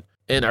this one.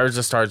 And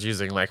Urza starts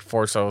using like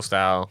 4 soul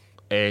style,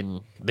 and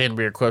then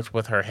we're equipped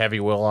with her heavy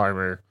will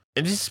armor.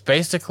 And just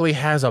basically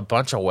has a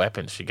bunch of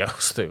weapons she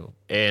goes through.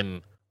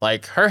 And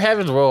like her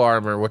Heaven's Will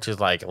armor, which is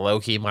like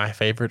low-key my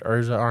favorite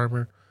Urza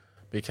armor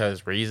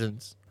because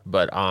reasons.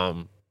 But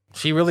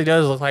she really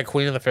does look like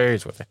Queen of the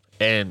Fairies with it.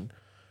 And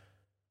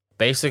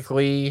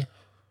basically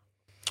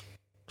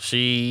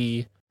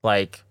she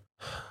like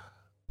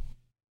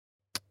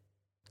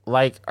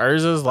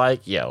Urza's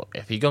like, yo,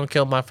 if you gonna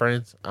kill my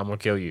friends, I'm gonna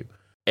kill you.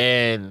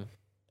 And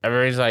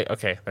everybody's like,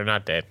 okay, they're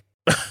not dead.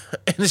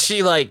 And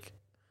she like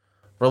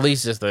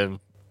releases them,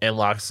 and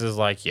Loxus is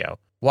like, yo,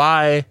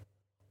 why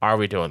are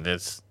we doing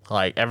this?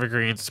 Like,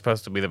 Evergreen's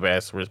supposed to be the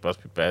best, we're supposed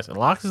to be best, and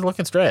Loxus is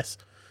looking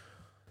stressed.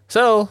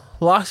 So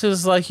Loxus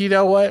is like, you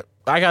know what?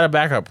 I got a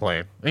backup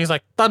plan. And he's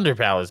like, Thunder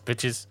Palace,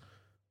 bitches.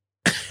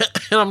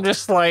 And I'm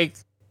just like,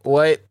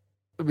 what?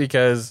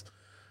 Because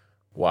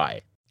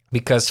why?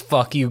 Because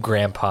fuck you,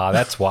 Grandpa.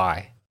 That's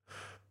why.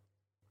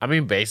 I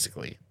mean,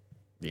 basically.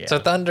 Yeah. So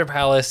Thunder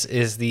Palace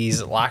is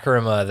these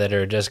Lacrima that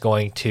are just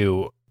going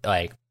to,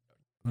 like,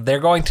 they're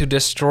going to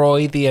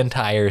destroy the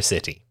entire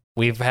city.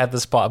 We've had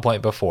this plot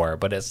point before,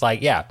 but it's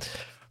like, yeah,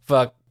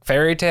 fuck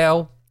Fairy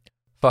Tale,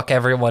 fuck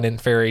everyone in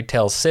Fairy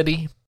Tale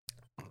City.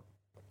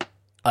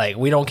 Like,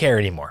 we don't care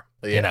anymore.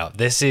 Yeah. You know,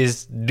 this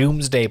is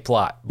doomsday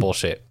plot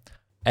bullshit.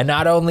 And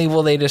not only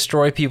will they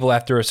destroy people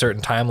after a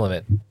certain time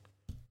limit,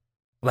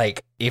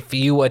 like, if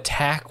you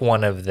attack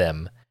one of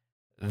them,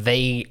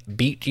 they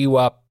beat you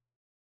up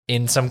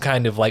in some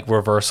kind of, like,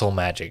 reversal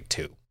magic,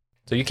 too.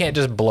 So you can't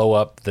just blow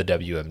up the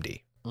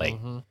WMD. Like,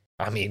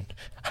 I mean,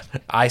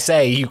 I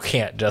say you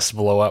can't just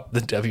blow up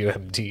the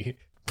WMD,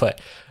 but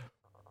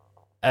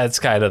that's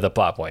kind of the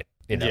plot point,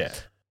 you know? Yeah.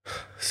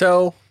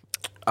 So,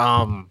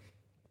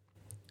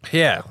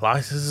 yeah,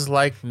 Loxus is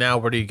like, now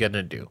what are you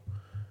gonna do?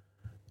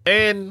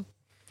 And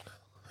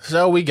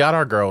so we got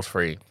our girls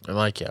free. And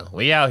like, yeah,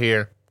 we out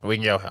here, we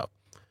can go help.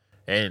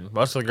 And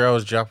most of the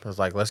girls jump. It's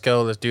like, let's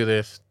go, let's do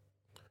this.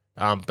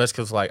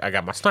 Biscuit's like, I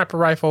got my sniper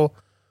rifle.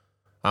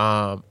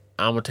 I'm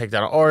gonna take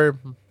that orb.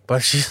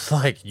 But she's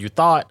like, you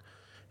thought.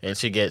 And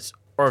she gets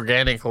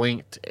organic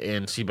linked,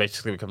 and she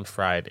basically becomes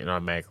fried and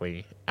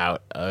automatically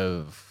out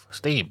of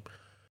steam.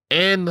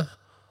 And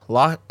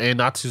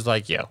Natsu's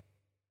like, yo,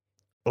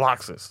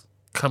 Loxus,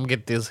 come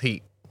get this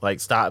heat. Like,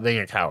 stop being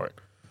a coward.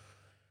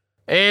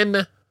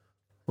 And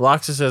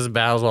Loxus says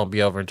battles won't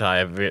be over until I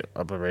have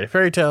a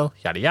fairy tale,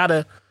 yada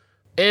yada.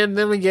 And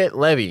then we get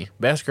Levy,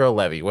 best girl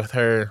Levy, with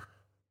her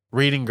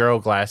reading girl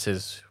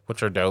glasses,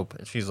 which are dope.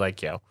 And she's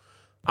like, yo,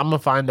 I'm gonna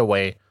find a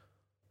way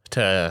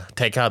to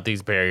take out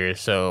these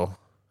barriers so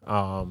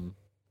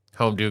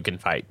Homedew can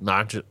fight.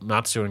 Natsu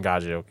and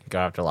Gajo can go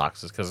after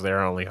Loxus because they're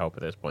our only hope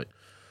at this point.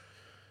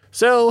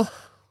 So,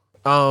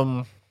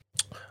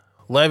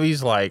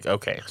 Levy's like,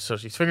 okay, so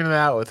she's figuring it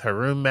out with her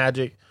room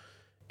magic.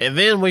 And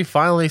then we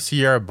finally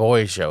see our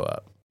boy show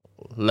up.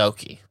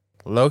 Loki.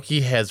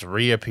 Loki has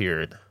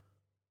reappeared.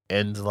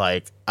 And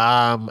like,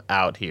 I'm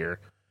out here.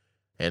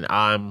 And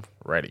I'm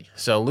ready.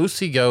 So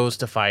Lucy goes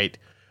to fight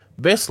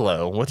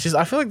Bislow, which is,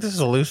 I feel like this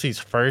is Lucy's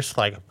first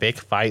like big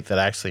fight that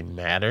actually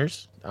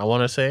matters. I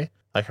want to say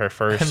like her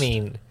first. I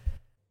mean,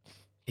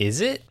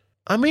 is it?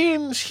 I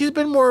mean, she's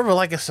been more of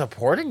a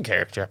supporting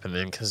character up and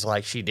then because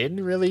like she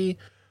didn't really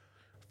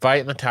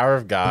fight in the Tower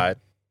of God.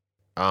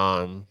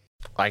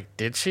 Like,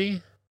 did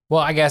she?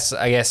 Well, I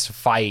guess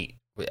fight.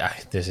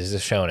 This is a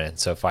shonen,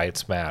 so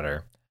fights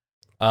matter.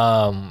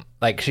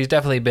 Like she's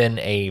definitely been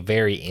a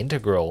very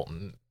integral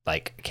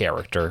like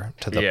character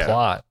to the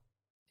plot.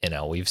 You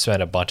know, we've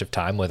spent a bunch of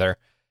time with her.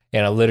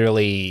 You know,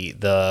 literally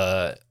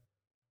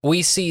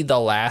we see the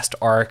last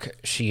arc,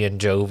 she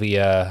and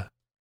Jovia,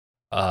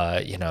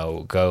 you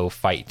know, go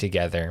fight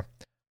together.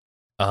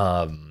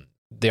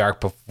 The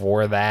arc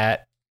before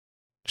that,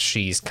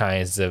 she's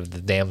kind of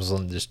the damsel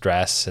in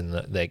distress and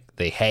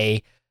the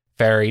hey,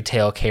 Fairy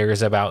Tale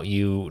cares about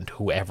you,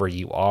 whoever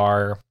you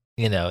are.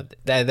 You know,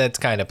 that's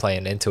kind of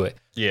playing into it.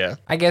 Yeah.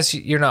 I guess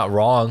you're not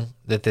wrong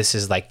that this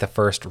is like the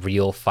first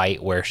real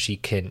fight where she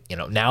can, you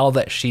know, now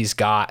that she's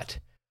got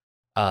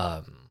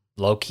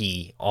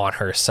Loki on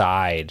her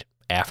side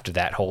after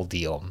that whole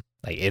deal,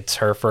 like it's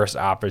her first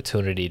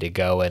opportunity to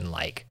go and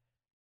like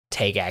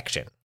take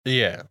action.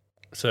 Yeah.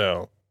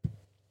 So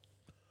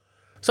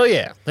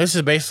yeah, this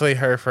is basically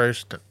her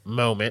first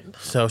moment.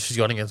 So she's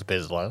going against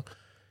Bislow.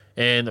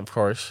 And of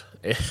course,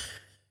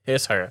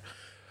 it's her.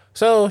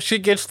 So she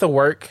gets the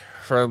work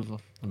from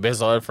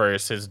Bislow at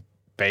first, his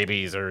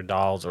babies or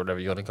dolls or whatever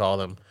you want to call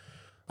them.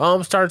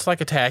 Starts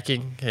like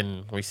attacking,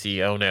 and we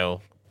see, oh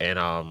no.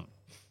 And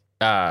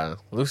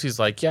Lucy's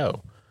like,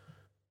 yo.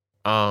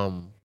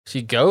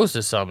 She goes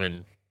to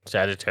summon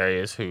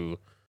Sagittarius, who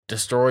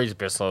destroys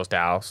Bislow's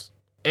house.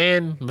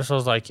 And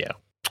Bislow's like, yo,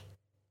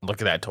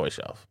 look at that toy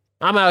shelf.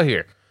 I'm out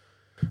here.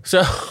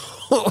 So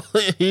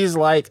he's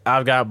like,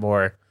 I've got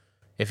more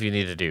if you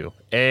need to do.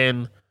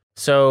 And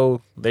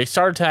so they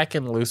start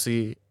attacking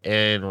Lucy,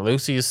 and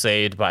Lucy is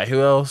saved by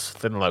who else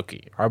than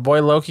Loki. Our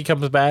boy Loki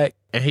comes back,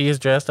 and he is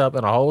dressed up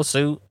in a whole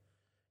suit,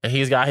 and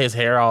he's got his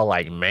hair all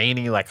like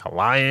maney, like a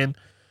lion.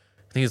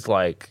 And he's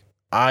like,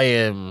 I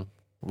am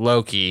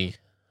Loki,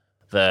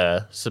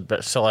 the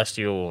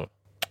celestial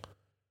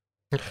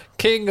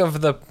king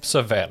of the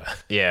savannah.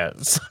 Yeah.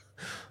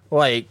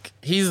 Like,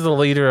 he's the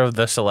leader of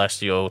the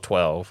Celestial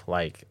 12.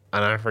 Like,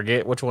 and I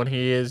forget which one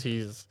he is.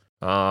 He's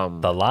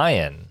the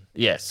lion.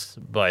 Yes,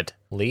 but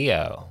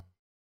Leo.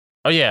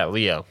 Oh yeah,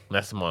 Leo.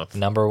 That's the month.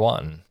 Number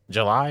 1.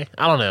 July?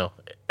 I don't know.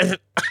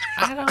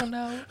 I don't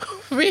know.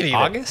 Me neither.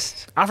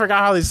 August? I forgot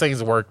how these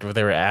things worked if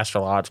they were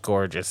astrological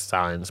or just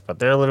signs, but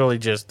they're literally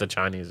just the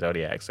Chinese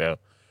zodiac. So,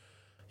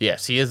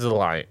 yes, he is the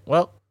lion.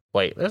 Well,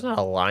 wait, there's not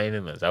a lion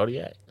in the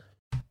zodiac.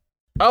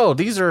 Oh,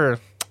 these are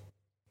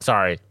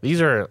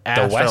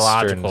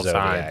astrological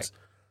signs.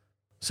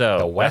 So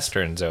the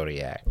Western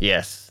zodiac.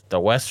 Yes, the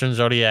Western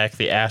zodiac,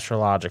 the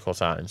astrological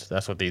signs.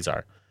 That's what these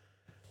are.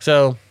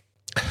 So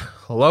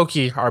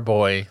Loki, our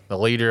boy, the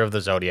leader of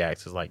the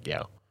zodiacs, is like,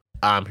 yo,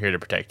 I'm here to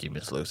protect you,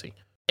 Miss Lucy.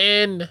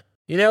 And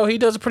he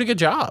does a pretty good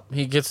job.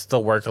 He gets to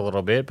work a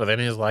little bit, but then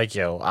he's like,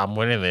 yo, I'm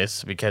winning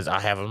this because I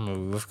have a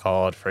move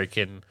called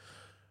freaking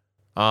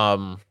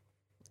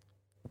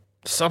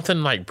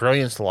something like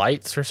Brilliance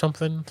Lights or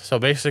something. So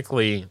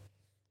basically,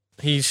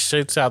 he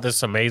shoots out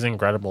this amazing,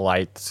 incredible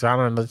light.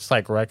 Sounding just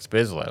like Rex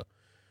Bislow.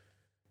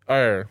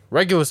 Or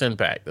Regulus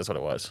Impact, that's what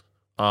it was.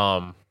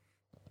 And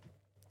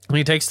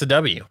he takes the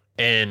W.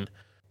 And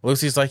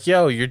Lucy's like,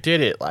 yo, you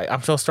did it. Like,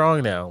 I'm so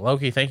strong now.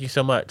 Loki, thank you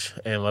so much.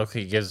 And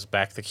Loki gives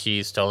back the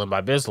keys stolen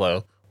by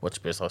Bislow,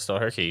 which Bislow stole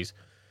her keys.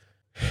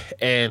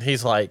 And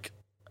he's like,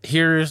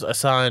 here's a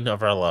sign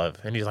of our love.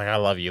 And he's like, I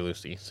love you,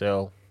 Lucy.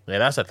 So, yeah,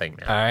 that's a thing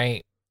now. All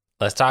right.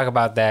 Let's talk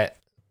about that.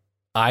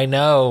 I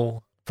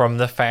know from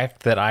the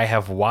fact that I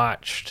have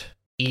watched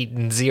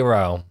Eden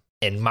Zero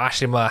and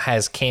Mashima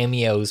has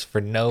cameos for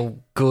no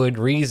good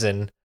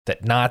reason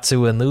that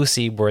Natsu and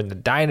Lucy were in the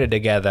diner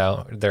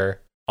together.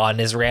 They're on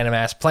this random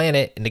ass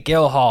planet in the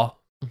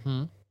Guildhall.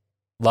 Mm-hmm.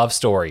 Love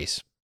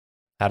stories.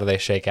 How do they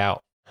shake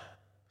out?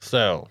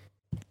 So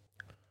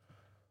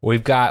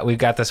we've got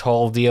this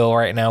whole deal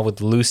right now with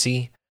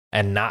Lucy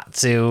and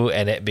Natsu,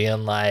 and it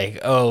being like,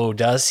 oh,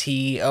 does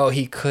he? Oh,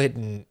 he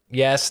couldn't.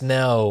 Yes,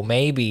 no,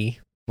 maybe.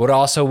 But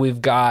also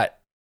we've got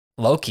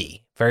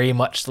Loki, very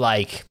much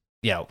like,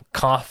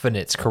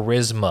 confidence,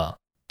 charisma,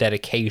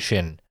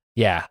 dedication.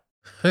 Yeah.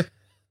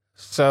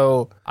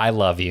 So I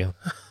love you.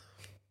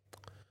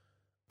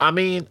 I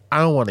mean, I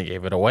don't want to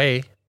give it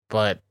away,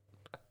 but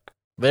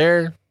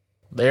they're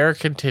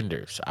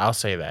contenders. I'll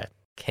say that.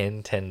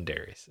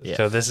 Contenders. Yes.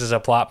 So this is a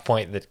plot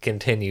point that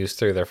continues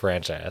through the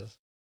franchise.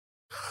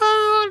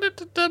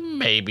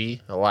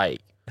 Maybe.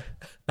 Like.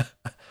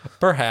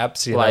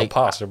 Perhaps,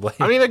 possibly.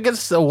 I mean, it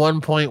gets to one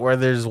point where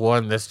there's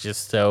one that's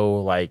just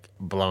so, like,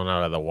 blown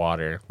out of the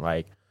water.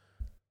 Like,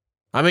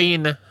 I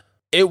mean,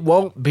 it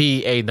won't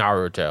be a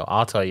Naruto.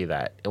 I'll tell you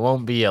that. It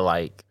won't be a,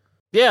 like...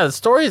 Yeah, the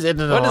story's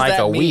ending in, like,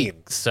 a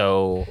week.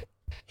 So,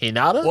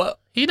 Hinata? What?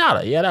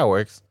 Hinata. Yeah, that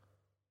works.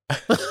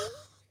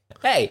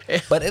 Hey,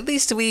 but at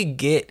least we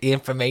get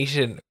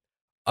information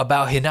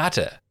about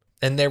Hinata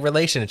and their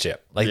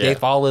relationship. Like, they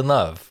fall in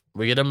love.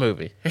 We get a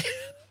movie.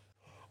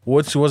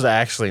 Which was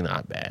actually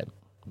not bad.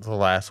 The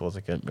last was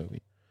a good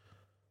movie.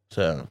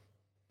 So,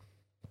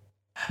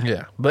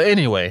 yeah. But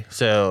anyway,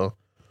 so,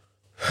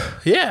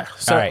 yeah.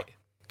 So, all right.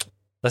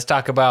 Let's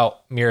talk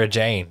about Mira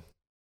Jane.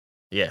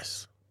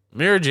 Yes.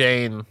 Mira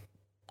Jane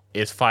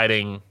is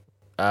fighting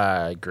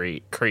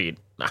Creed.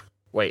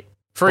 Wait.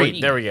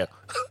 Freed. There we go.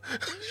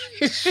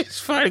 She's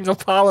fighting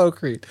Apollo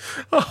Creed.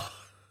 Oh.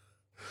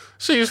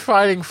 She's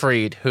fighting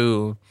Freed,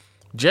 who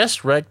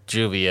just wrecked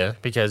Juvia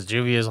because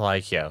Juvia's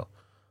like, yo,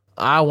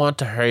 I want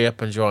to hurry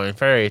up and join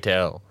Fairy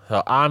Tail,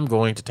 so I'm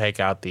going to take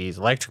out these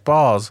electric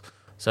balls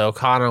so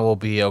Kana will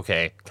be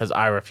okay, because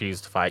I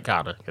refuse to fight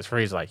Kana, because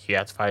Free's like, you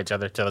have to fight each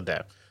other till the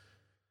death.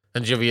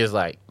 And Juvia's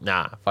like,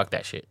 nah, fuck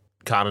that shit.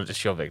 Kana just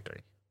show victory.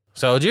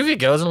 So Juvia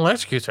goes and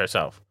electrocutes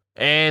herself.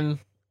 And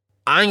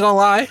I ain't gonna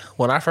lie,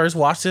 when I first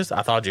watched this,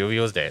 I thought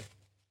Juvia was dead.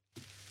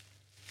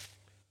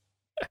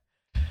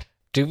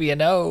 Juvia,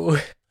 no.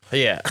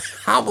 Yeah.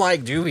 I'm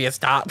like, Juvia,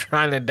 stop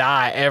trying to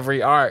die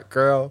every arc,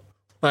 girl.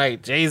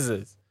 Like,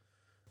 Jesus.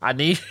 I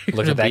need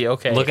you to be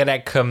okay. Look at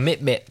that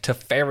commitment to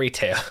Fairy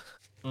Tail.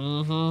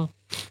 Mm-hmm.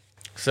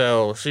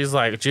 So she's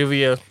like,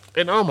 Juvia,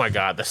 and oh my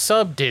God, the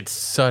sub did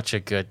such a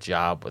good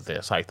job with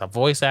this. Like, the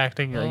voice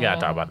acting, you gotta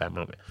talk about that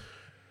moment.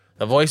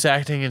 The voice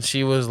acting, and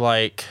she was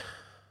like,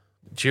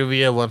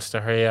 Juvia wants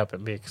to hurry up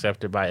and be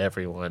accepted by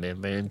everyone.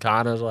 And then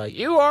Kana's like,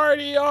 you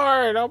already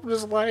are. And I'm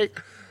just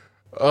like,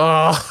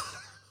 oh,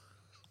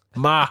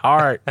 my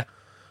heart.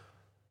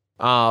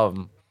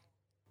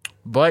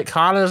 But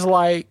Kana's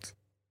like,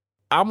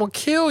 I'm going to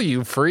kill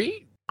you,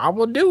 Free. I'm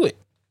going to do it.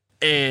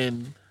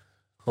 And,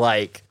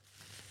 like,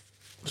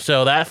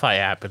 so that fight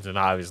happens, and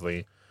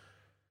obviously,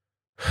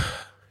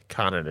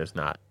 Kana does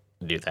not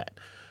do that.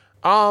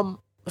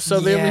 So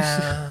then we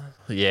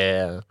see,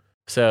 yeah.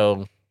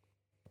 So,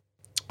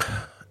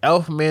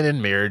 Elfman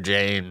and Mira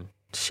Jane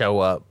show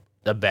up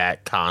to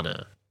back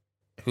Kana,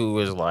 who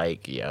is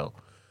like, yo.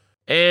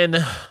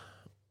 And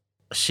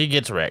she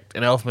gets wrecked,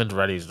 and Elfman's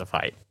ready to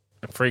fight.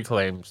 And Free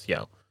claims,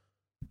 yo,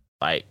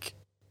 like,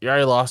 you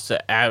already lost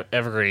to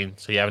Evergreen,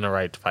 so you have no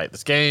right to fight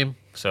this game,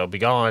 so be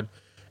gone.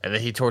 And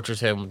then he tortures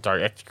him with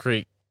Dark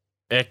Execrete,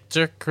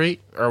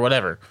 or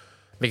whatever,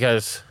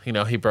 because,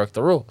 he broke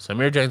the rules. And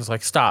Mira Jane's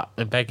like, stop,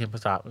 and begging him to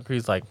stop. And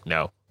Creed's like,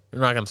 no,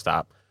 you're not going to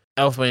stop.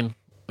 Elfman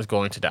is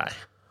going to die.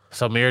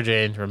 So Mira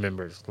Jane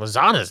remembers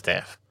Lizana's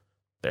death,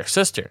 their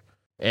sister.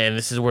 And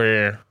this is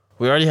where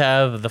we already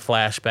have the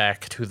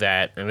flashback to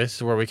that, and this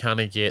is where we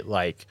kind of get,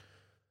 like,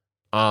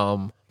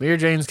 Mira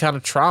Jane's kind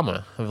of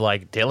trauma of,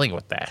 like, dealing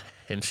with that.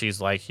 And she's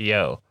like,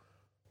 yo,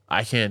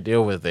 I can't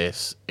deal with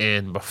this.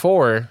 And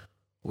before,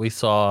 we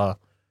saw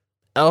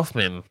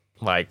Elfman,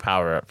 like,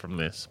 power up from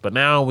this. But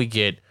now we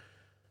get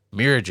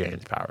Mira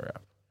Jane's power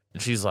up.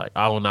 And she's like,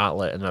 I will not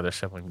let another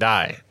sibling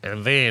die.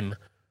 And then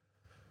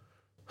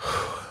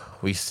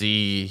we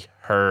see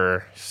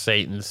her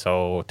Satan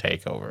soul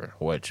take over.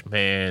 Which,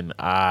 man,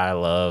 I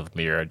love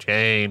Mira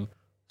Jane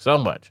So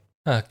much.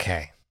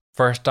 Okay.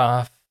 First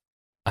off,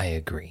 I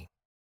agree.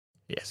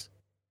 Yes.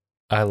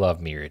 I love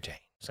Mira Jane.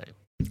 Same.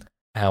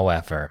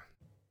 However,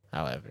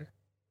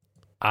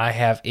 I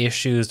have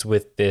issues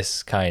with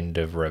this kind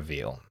of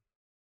reveal.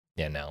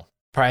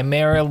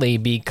 Primarily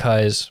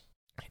because,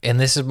 and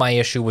this is my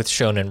issue with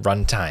Shonen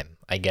runtime,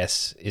 I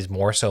guess is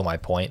more so my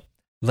point.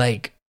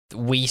 Like,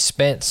 we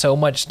spent so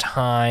much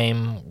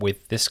time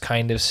with this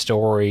kind of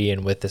story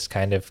and with this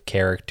kind of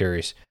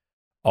characters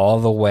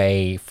all the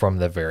way from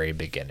the very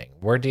beginning.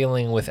 We're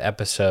dealing with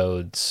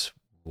episodes,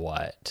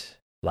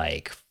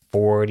 like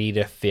 40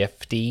 to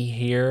 50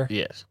 here?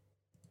 Yes.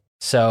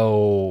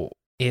 So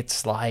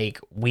it's like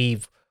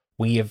we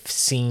have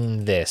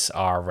seen this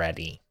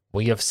already.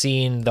 We have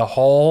seen the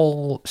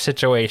whole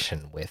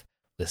situation with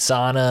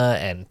Lisana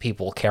and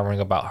people caring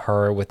about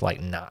her with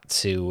like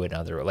Natsu and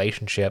other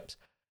relationships.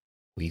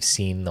 We've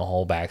seen the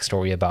whole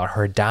backstory about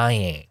her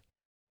dying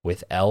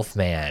with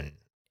Elfman,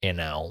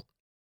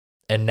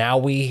 And now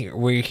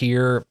we're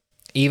here,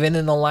 even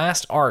in the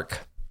last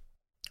arc,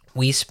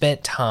 we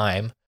spent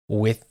time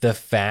with the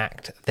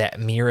fact that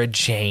Mira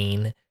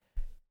Jane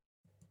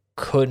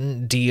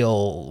couldn't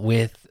deal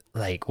with,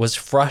 was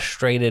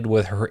frustrated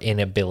with her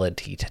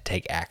inability to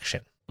take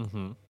action.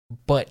 Mm-hmm.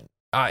 But,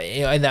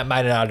 and that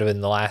might not have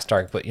been the last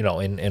arc, but,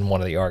 in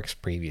one of the arcs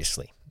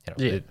previously.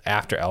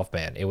 After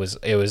Elfman, it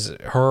was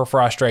her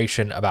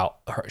frustration about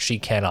her. She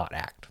cannot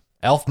act.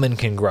 Elfman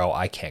can grow.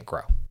 I can't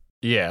grow.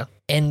 Yeah.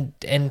 And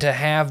to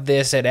have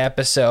this at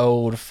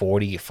episode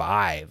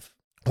 45,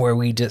 where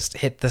we just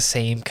hit the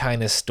same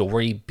kind of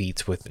story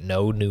beats with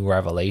no new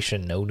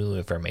revelation, no new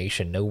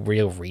information, no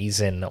real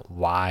reason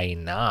why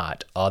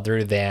not,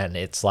 other than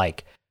it's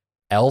like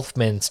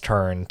Elfman's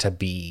turn to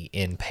be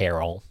in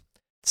peril.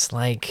 It's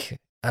like,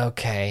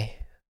 okay,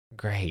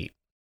 great.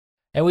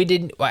 And we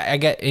didn't,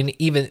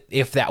 and even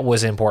if that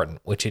was important,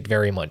 which it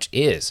very much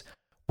is,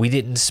 we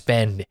didn't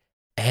spend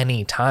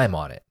any time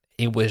on it.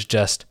 It was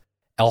just,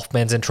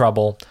 Elfman's in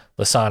trouble,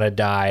 Lisana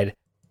died,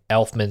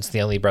 Elfman's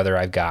the only brother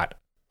I've got,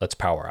 let's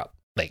power up.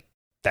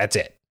 That's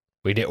it.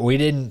 We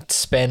didn't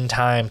spend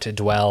time to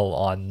dwell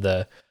on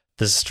the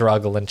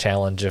struggle and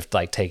challenge of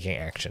taking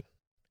action.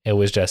 It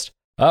was just,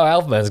 oh,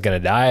 Elfman's gonna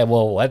die,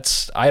 well,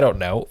 let's, I don't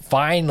know,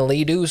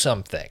 finally do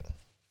something.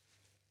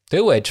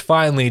 To which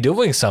finally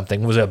doing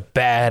something was a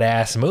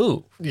badass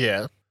move.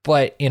 Yeah.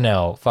 But,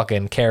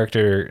 fucking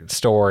character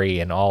story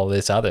and all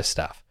this other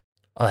stuff.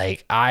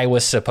 I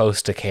was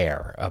supposed to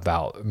care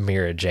about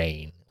Mira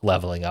Jane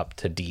leveling up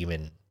to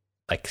demon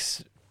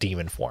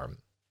form.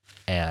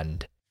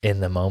 And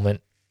in the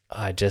moment,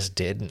 I just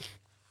didn't.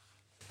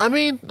 I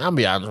mean, I'll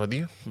be honest with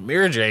you.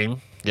 Mira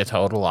Jane gets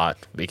told a lot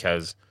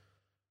because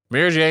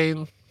Mira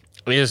Jane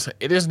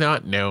it is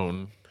not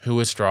known who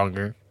is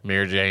stronger,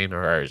 Mira Jane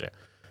or Urza.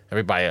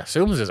 Everybody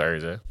assumes it's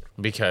Urza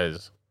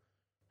because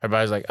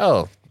everybody's like,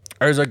 oh,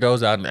 Urza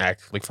goes out and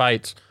actively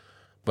fights.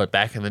 But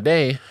back in the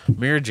day,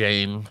 Mira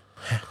Jane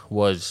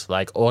was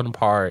on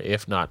par,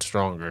 if not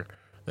stronger,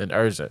 than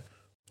Urza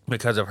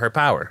because of her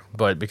power.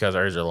 But because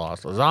Urza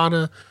lost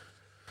Lisana,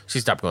 she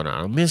stopped going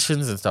out on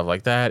missions and stuff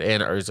like that.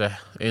 And Urza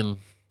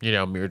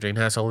Mira Jane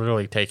has to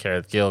literally take care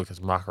of the guild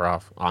because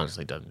Makarov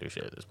honestly doesn't do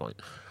shit at this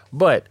point.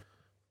 But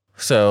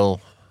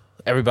so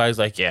everybody's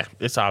like, yeah,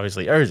 it's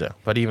obviously Urza.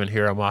 But even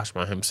Hiro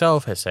Mashima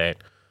himself has said,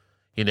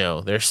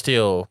 they're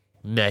still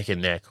neck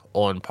and neck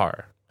on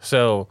par.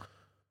 So,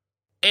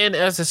 and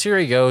as the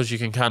series goes, you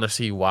can kind of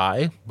see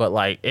why.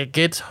 But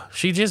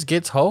she just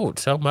gets hold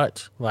so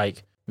much.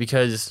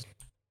 Because,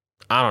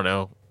 I don't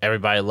know,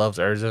 everybody loves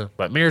Urza.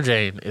 But Mira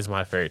Jane is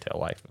my fairy tale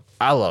wife.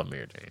 I love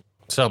Mira Jane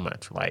so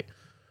much.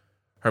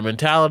 Her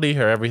mentality,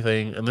 her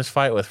everything. And this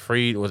fight with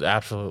Freed was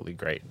absolutely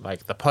great.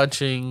 The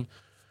punching,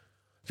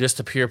 just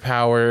the pure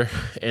power,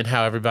 and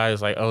how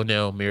everybody's like, oh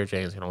no, Mira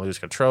Jane's going to lose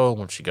control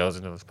when she goes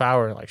into this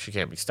power. She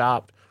can't be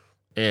stopped.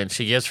 And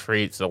she gets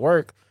Freed to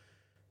work.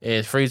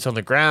 And Freed's on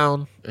the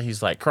ground, and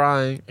he's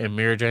crying. And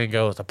Mira Jane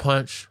goes to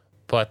punch.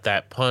 But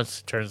that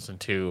punch turns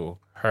into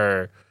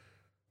her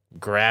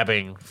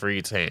grabbing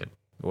Freed's hand,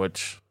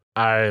 which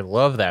I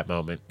love that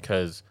moment.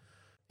 Because,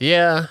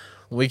 yeah,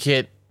 we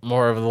get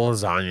more of the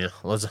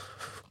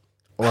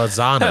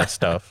lasagna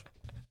stuff.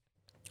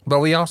 But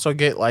we also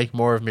get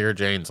more of Mira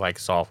Jane's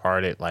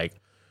soft-hearted,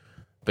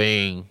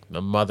 being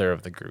the mother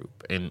of the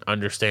group and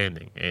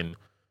understanding. And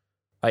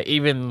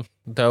even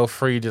though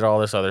Free did all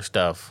this other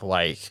stuff,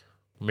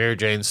 Mira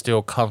Jane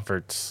still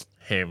comforts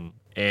him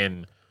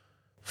and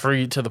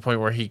Free to the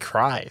point where he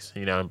cries,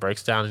 and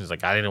breaks down. He's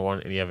like, I didn't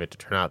want any of it to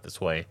turn out this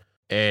way.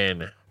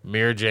 And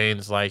Mira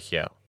Jane's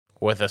yo,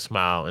 with a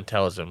smile, and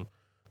tells him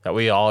that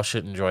we all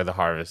should enjoy the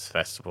Harvest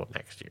Festival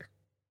next year.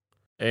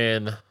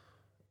 And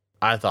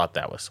I thought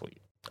that was sweet.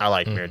 I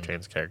like Mira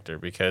Jane's character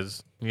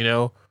because, we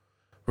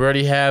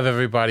already have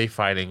everybody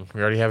fighting.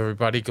 We already have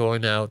everybody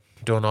going out,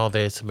 doing all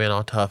this, being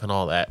all tough and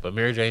all that. But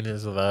Mira Jane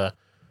is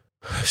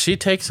she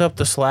takes up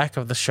the slack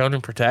of the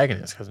shonen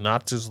protagonist because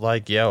Natsu's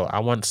yo, I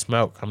want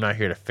smoke. I'm not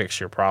here to fix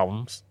your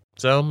problems.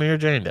 So Mira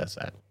Jane does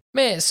that.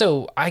 Man,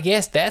 so I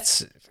guess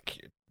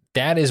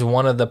that is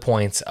one of the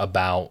points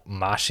about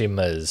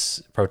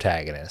Mashima's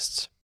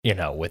protagonists. You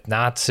know, with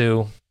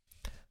Natsu,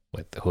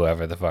 with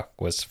whoever the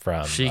fuck was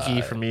from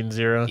Shiki from Eden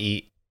Zero.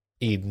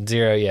 Eden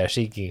Zero, yeah,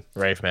 Shiki.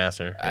 Wraith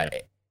Master. Yeah.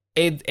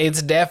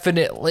 It's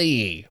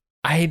definitely,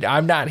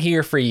 I'm not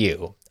here for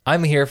you.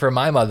 I'm here for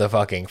my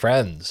motherfucking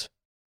friends.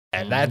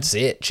 And that's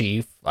it,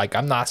 Chief. Like,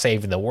 I'm not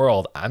saving the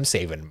world. I'm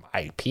saving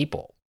my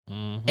people.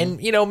 And,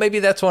 you know, maybe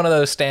that's one of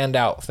those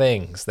standout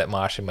things that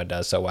Mashima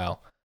does so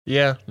well.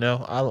 Yeah,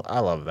 no, I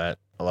love that.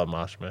 I love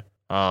Mashima.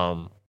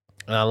 And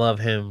I love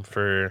him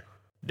for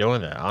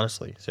doing that,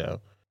 honestly. So,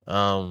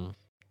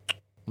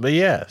 but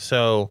yeah,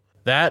 so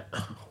that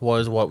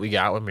was what we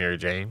got with Mary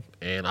Jane,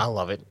 and I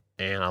love it,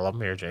 and I love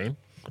Mary Jane.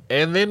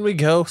 And then we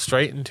go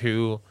straight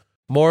into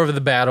more of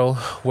the battle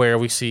where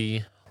we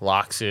see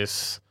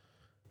Loxus,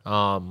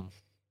 and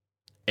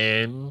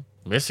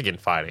Mystigan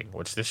fighting,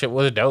 which this shit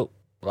was dope.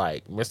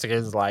 Like,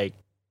 Mystigan's like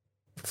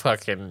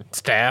fucking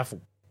staff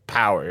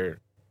power,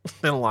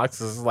 and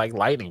Loxus is like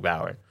lightning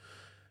power.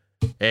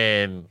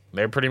 And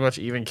they're pretty much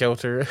even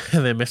killed her.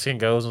 And then Mystigan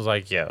goes and was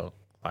like, yo,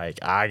 like,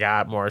 I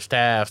got more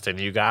staffs than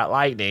you got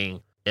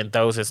lightning, and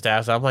throws his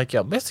staffs. I'm like,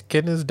 yo,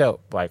 Mystigan is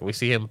dope. Like, we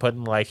see him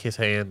putting like his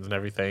hands and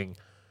everything.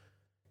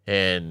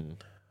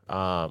 And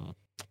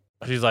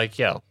she's like,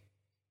 yo.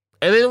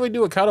 And then we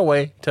do a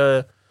cutaway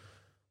to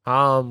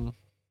freaking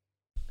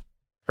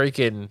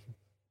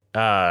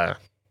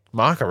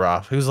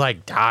Makarov, who's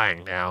like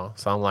dying now.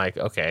 So I'm like,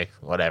 okay,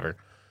 whatever.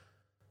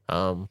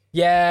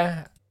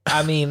 Yeah,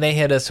 I mean, they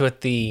hit us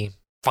with the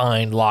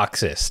find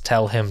Loxus,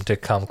 tell him to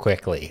come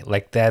quickly.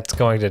 Like, that's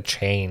going to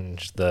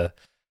change the,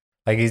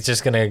 like, he's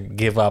just gonna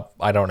give up,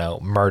 I don't know,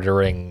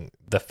 murdering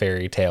the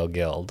Fairy Tale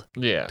Guild.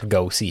 Yeah. To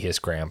go see his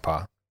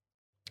grandpa.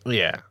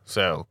 Yeah.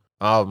 So,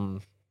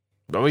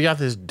 but we got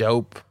this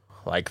dope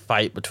like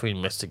fight between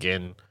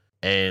Mystigan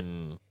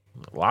and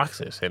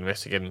Loxus, and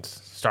Mystigan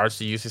starts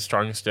to use his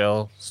strongest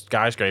still,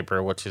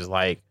 Skyscraper, which is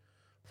like,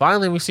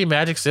 finally we see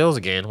magic stills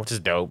again, which is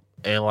dope.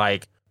 And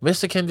like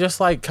Mystigan just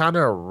like kind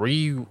of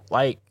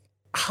I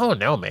don't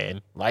know,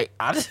 man. Like,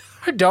 I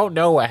don't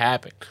know what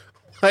happened.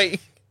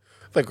 Like,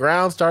 the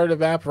ground started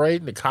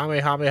evaporating, the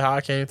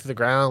Kamehameha came to the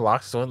ground,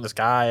 Loxus went in the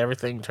sky,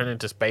 everything turned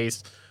into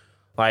space.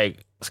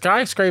 Like,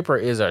 Skyscraper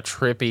is a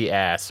trippy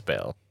ass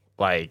spell.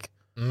 Like,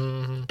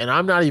 and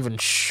I'm not even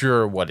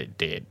sure what it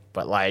did,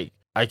 but like,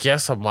 I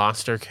guess a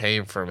monster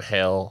came from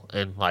hell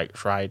and like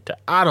tried to,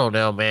 I don't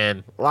know,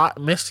 man.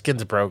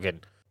 Mystigan's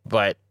broken.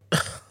 But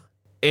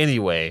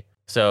anyway,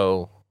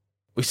 so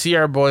we see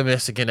our boy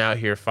Mystigan out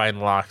here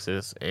fighting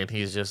Loxus, and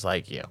he's just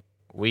like, yo,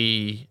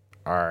 we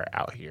are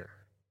out here.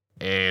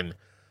 And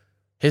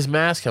his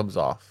mask comes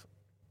off,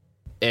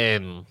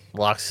 and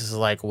Loxus is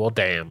like, well,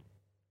 damn.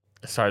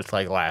 Starts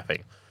like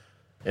laughing.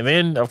 And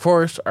then, of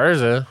course,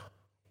 Urza,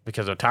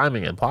 because of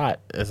timing and plot,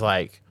 is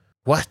like,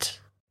 what?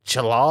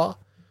 Jalal?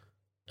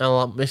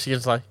 And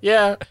Mystigan's like,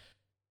 yeah,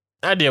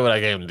 I did what I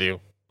came to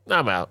do.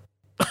 I'm out.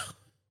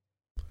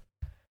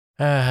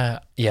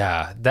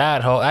 Yeah,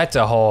 that's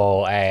a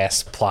whole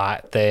ass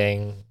plot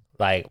thing.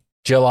 Like,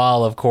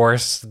 Jalal, of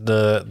course,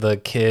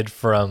 the kid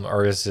from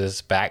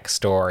Urza's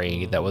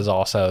backstory that was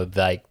also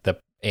like the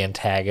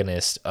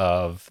antagonist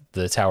of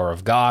the Tower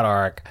of God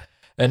arc.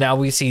 And now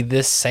we see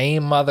this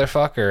same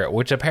motherfucker,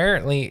 which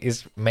apparently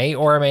may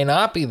or may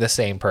not be the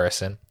same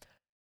person,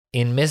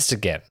 in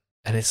Mystigan.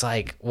 And it's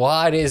like,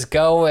 what is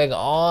going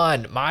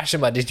on?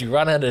 Mashima, did you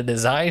run out of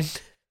design?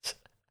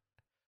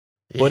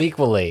 Yeah. But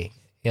equally,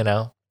 you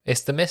know,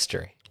 it's the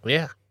mystery.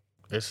 Yeah.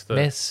 It's the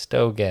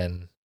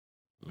Mystogan.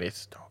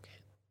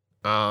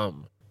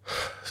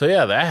 So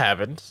yeah, that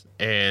happens.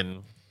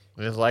 And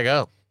it's like,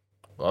 oh,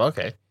 well,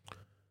 okay.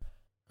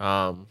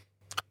 But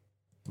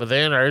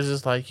then ours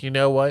is like, you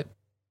know what?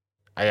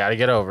 I gotta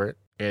get over it,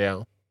 you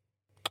know?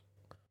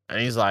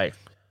 And he's like,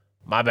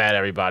 my bad,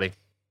 everybody.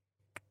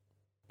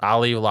 I'll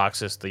leave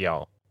Loxus to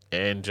y'all.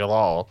 And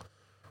Jalal,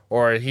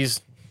 or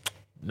he's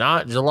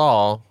not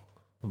Jalal,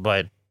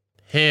 but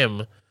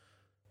him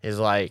is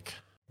like,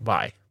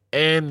 bye.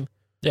 And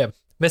yeah,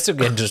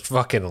 Mystigan just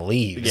fucking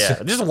leaves.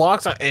 Yeah, just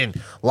walks out, and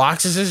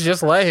Loxus is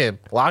just let him.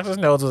 Loxus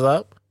knows what's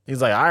up.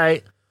 He's like, all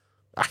right,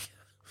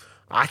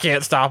 I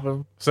can't stop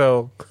him.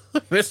 So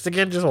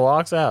Mystigan just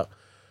walks out.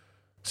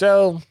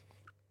 So,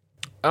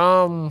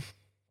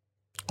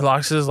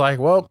 Loxus is like,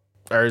 well,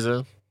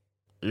 Urza,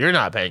 you're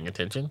not paying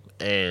attention,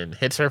 and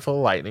hits her full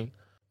of lightning.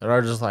 And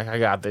Urza's like, I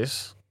got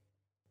this.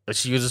 And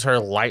she uses her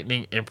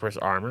Lightning Empress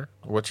armor,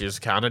 which is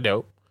kind of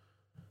dope.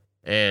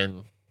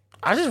 And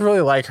I just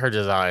really like her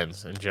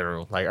designs in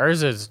general. Like,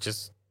 Urza is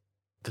just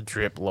the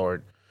drip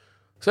lord.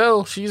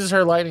 So she uses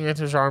her Lightning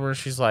Empress armor.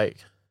 She's like,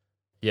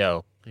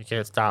 yo, you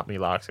can't stop me,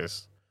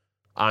 Loxus.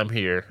 I'm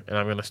here, and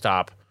I'm going to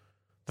stop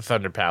the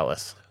Thunder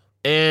Palace.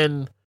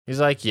 And he's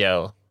like,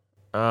 yo,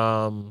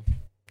 I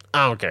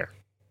don't care.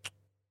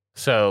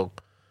 So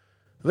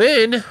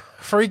then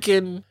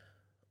freaking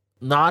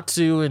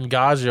Natsu and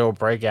Gajo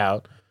break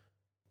out,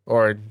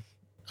 or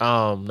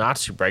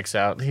Natsu breaks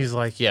out, and he's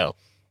like, yo,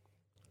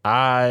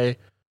 I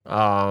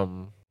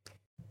gotta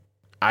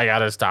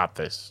stop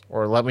this,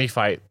 or let me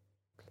fight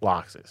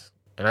Loxus.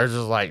 And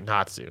Urza's like,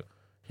 Natsu.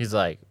 He's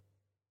like,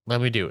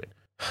 let me do it.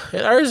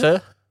 And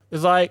Urza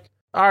is like,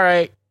 all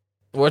right.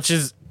 Which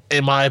is,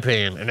 in my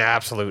opinion, an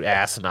absolute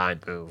asinine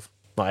move.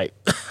 Like,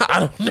 I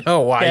don't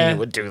know why you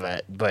would do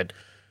that, but...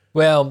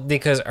 Well,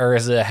 because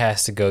Urza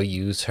has to go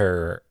use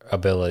her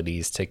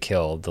abilities to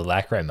kill the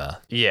Lacrima.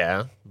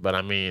 Yeah, but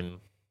I mean...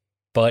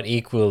 But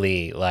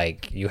equally,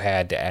 like, you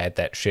had to add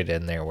that shit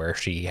in there where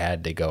she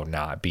had to go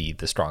not be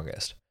the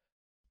strongest.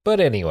 But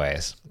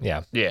anyways,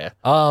 yeah. Yeah.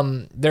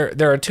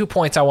 There are 2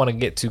 points I want to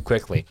get to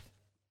quickly.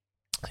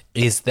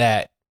 Is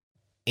that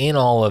in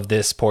all of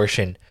this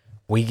portion,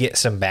 we get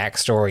some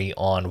backstory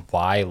on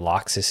why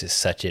Loxus is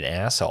such an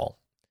asshole.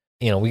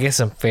 You know, we get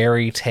some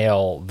fairy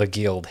tale, the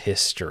guild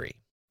history.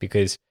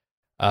 Because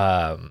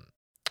the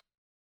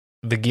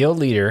guild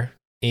leader,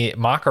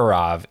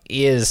 Makarov,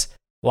 is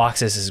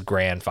Loxus's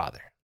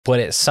grandfather. But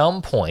at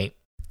some point,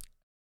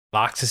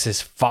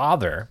 Loxus's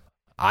father,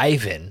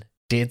 Ivan,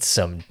 did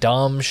some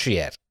dumb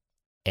shit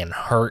and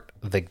hurt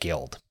the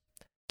guild.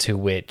 To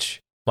which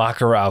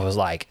Makarov was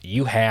like,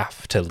 you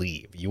have to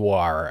leave. You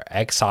are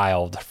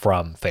exiled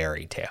from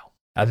Fairy Tale.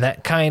 And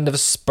that kind of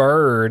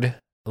spurred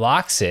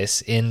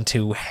Loxus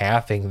into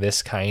having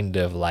this kind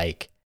of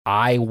like,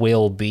 I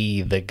will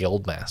be the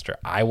guildmaster.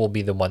 I will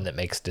be the one that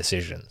makes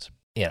decisions.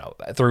 You know,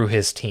 through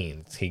his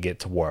teens, he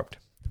gets warped.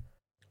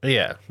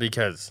 Yeah,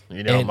 because,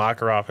 you know,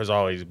 Makarov has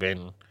always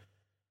been,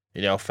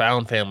 you know,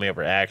 found family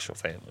over actual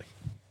family.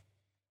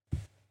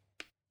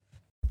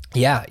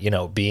 Yeah, you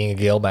know, being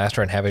a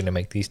guildmaster and having to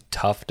make these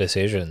tough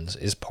decisions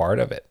is part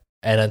of it.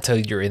 And until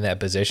you're in that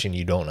position,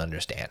 you don't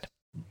understand.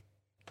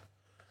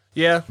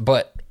 Yeah.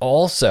 But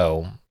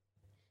also,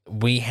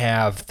 we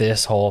have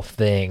this whole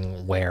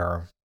thing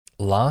where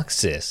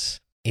Loxus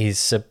is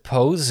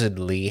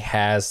supposedly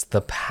has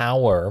the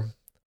power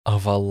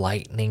of a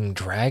lightning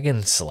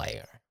dragon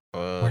slayer.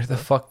 Where the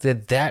fuck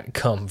did that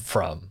come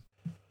from?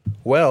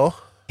 Well,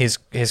 his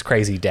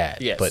crazy dad.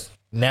 Yes. But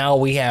now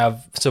we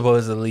have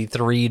supposedly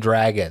 3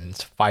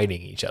 dragons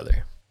fighting each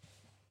other.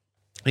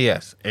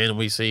 Yes, and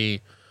we see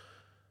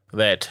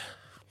that.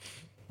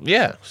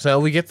 Yeah,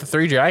 so we get the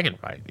 3 dragon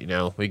fight. You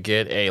know, we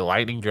get a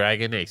lightning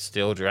dragon, a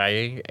steel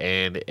dragon,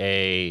 and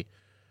a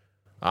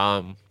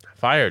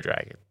fire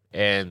dragon.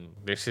 And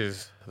this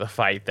is the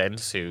fight that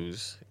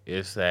ensues,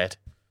 is that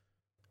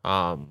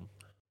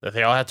that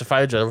they all have to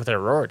fight each other with their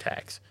roar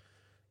attacks.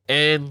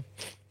 And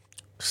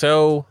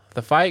so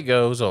the fight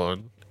goes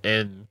on,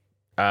 and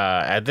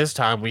at this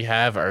time we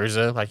have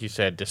Urza, like you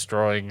said,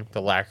 destroying the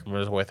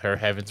Lacrimas with her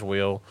Heaven's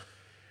Wheel.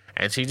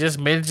 And she just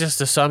manages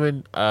to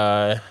summon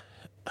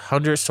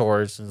 100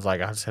 swords, and is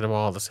like, I'll just hit them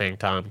all at the same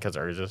time because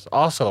Urza's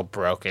also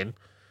broken.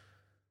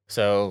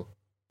 So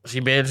she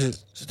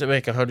manages to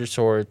make 100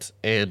 swords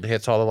and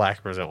hits all the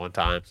Lacrimas at one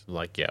time. So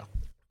like, yeah.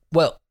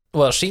 Well,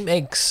 she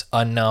makes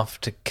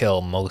enough to kill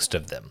most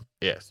of them.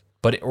 Yes.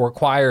 But it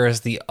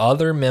requires the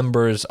other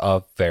members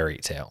of Fairy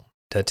Tale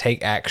to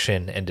take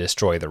action and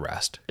destroy the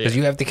rest. Because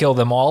you have to kill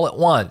them all at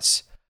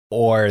once,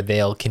 or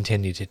they'll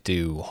continue to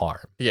do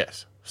harm.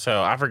 Yes.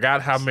 So I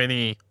forgot how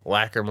many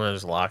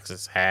Lacrimas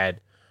Loxus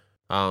had.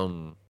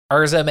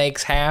 Urza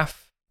makes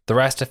half. The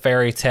rest of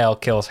Fairy Tale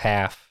kills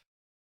half.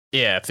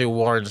 Yeah, through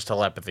Warren's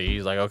telepathy.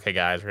 He's like, okay,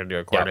 guys, we're going to do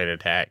a coordinated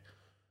attack.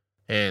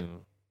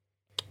 And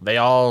they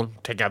all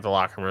take out the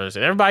Lacrimas,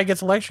 and everybody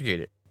gets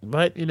electrocuted.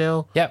 But, you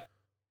know. Yep.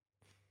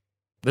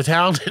 The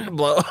town didn't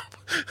blow up.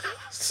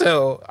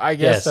 So I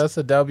guess that's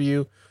a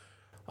W.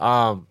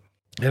 And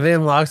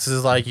then Loxus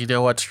is like, you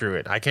know what, screw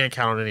it. I can't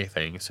count on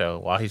anything. So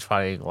while he's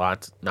fighting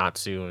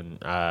Natsu and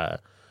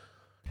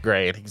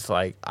Gray, and he's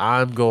like,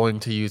 I'm going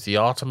to use the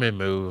ultimate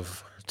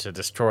move to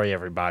destroy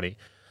everybody.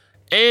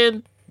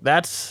 And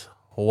that's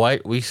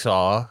what we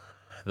saw,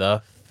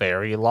 the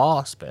Fairy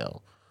Law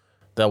spell.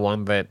 The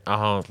one that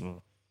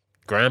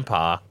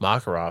Grandpa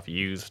Makarov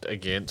used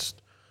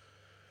against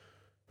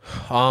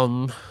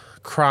not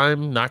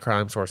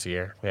crime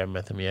sorcerer. We haven't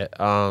met them yet.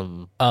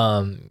 Phantom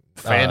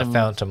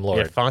Lord.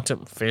 Yeah,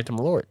 Phantom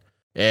Lord.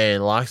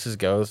 And Loxus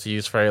goes to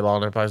use Fairy Law,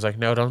 and everybody's like,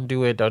 no, don't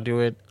do it.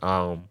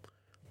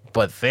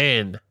 But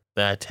then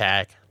the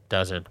attack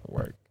doesn't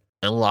work.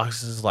 And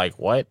Loxus is like,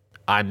 what?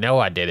 I know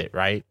I did it,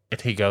 right?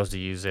 And he goes to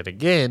use it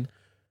again,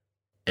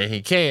 and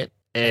he can't.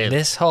 And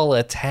this whole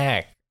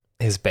attack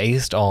is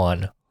based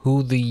on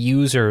who the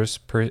user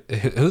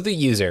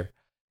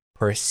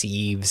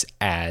perceives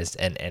as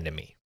an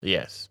enemy.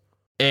 Yes.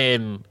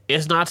 And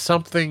it's not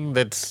something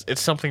it's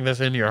something that's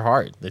in your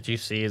heart, that you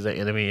see as an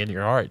enemy in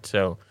your heart.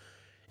 So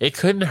it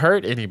couldn't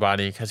hurt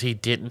anybody because he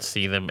didn't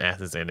see them as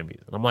his enemies.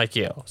 And I'm like,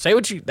 yo,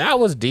 that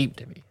was deep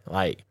to me.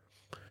 Like,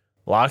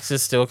 Loxus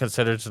still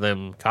considers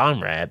them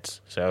comrades.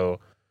 So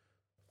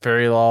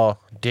Fairy Law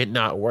did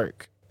not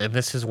work. And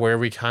this is where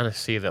we kind of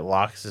see that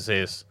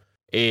Loxus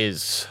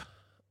is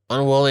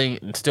unwilling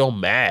and still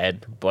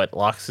mad, but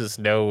Loxus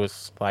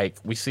knows, like,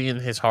 we see in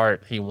his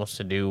heart, he wants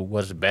to do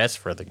what's best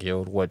for the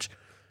guild, which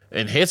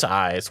in his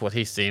eyes, what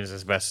he sees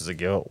as best as a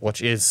guild,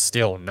 which is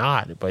still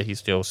not, but he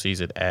still sees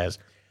it as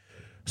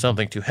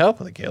something to help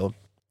the guild,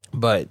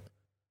 but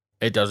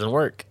it doesn't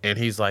work. And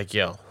he's like,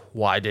 yo,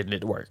 why didn't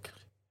it work?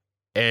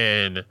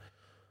 And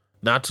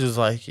Natsu's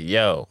like,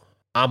 yo,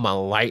 I'm a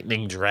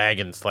lightning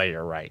dragon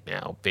slayer right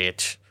now,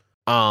 bitch.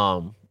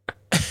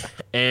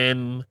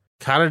 And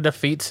kind of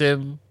defeats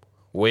him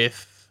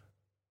with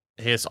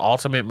his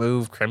ultimate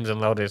move, Crimson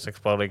Lotus,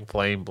 Exploding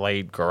Flame,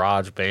 Blade,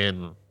 Garage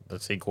Band, the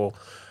sequel.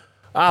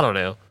 I don't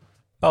know.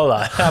 Hold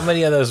on. How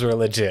many of those were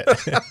legit?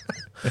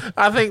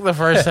 I think the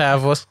first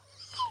half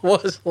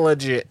was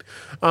legit.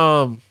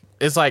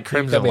 It's like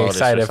Crimson Lotus.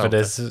 Excited for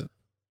this.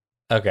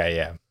 Okay,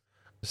 yeah.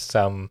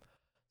 Some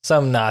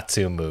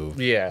Natsu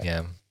move. Yeah.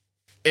 Yeah.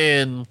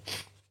 And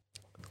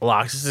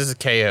Loxus is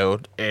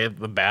KO'd, and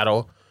the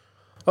battle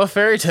of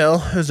Fairy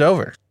Tail is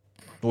over,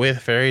 with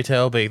Fairy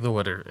Tail being the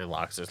winner and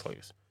Loxus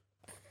lose.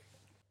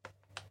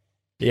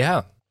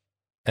 Yeah.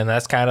 And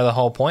that's kind of the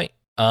whole point.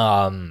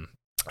 And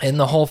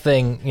the whole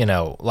thing,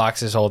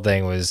 Lox's whole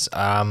thing was,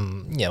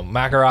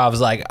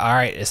 Makarov's like, all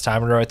right, it's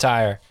time to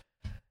retire.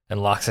 And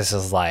Loxus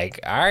is like,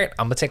 all right,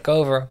 I'm going to take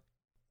over.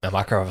 And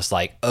Makarov was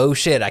like, oh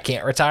shit, I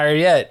can't retire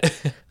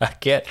yet. I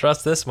can't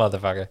trust this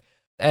motherfucker.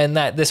 And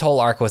this whole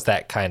arc was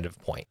that kind of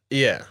point.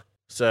 Yeah.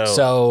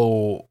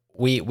 So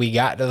we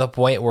got to the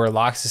point where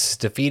Loxus is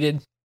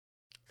defeated,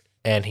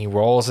 and he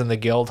rolls in the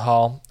guild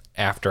hall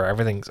after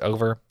everything's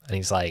over, and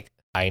he's like,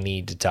 I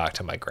need to talk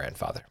to my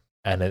grandfather.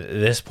 And at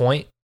this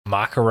point,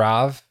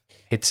 Makarov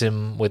hits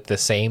him with the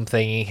same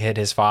thing he hit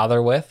his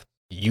father with.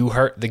 You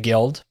hurt the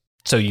guild,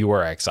 so you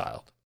were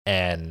exiled.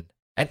 And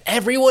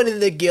everyone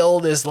in the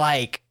guild is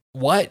like,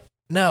 what?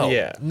 No.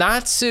 Yeah.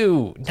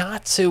 Natsu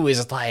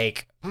is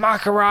like,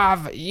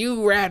 Makarov,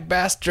 you rat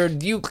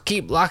bastard, you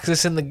keep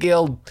Loxus in the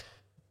guild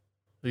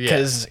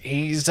because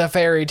he's a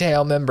Fairy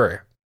Tail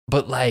member.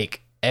 But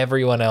like,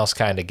 everyone else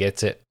kind of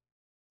gets it.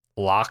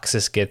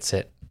 Loxus gets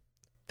it.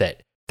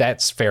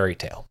 That's Fairy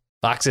Tail.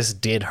 Loxus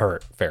did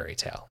hurt Fairy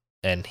Tail,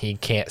 and he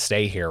can't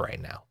stay here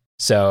right now.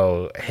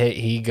 So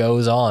he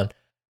goes on,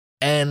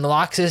 and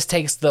Loxus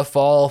takes the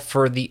fall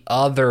for the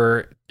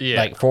other,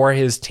 for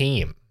his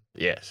team.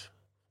 Yes.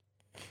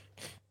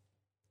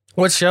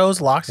 What shows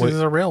Loxus is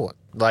a real one.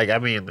 Like, I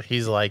mean,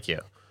 he's like,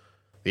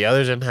 the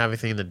others didn't have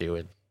anything to do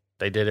with it.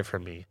 They did it for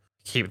me.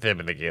 Keep them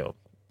in the guild.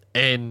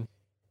 And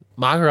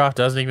Makarov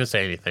doesn't even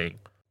say anything.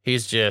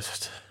 He's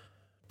just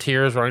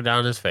tears running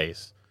down his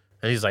face.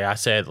 And he's like, I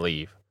said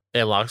leave.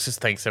 And Loxus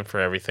thanks him for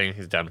everything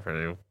he's done for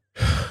him.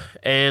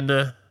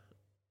 And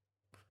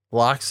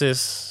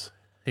Loxus,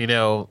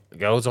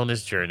 goes on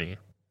his journey.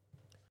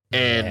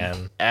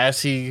 And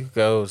as he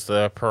goes,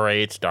 the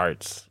parade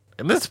starts.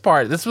 And this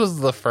was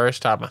the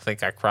first time I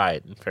think I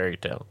cried in Fairy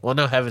Tail. Well,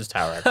 no, Heaven's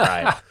Tower I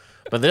cried.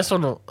 But this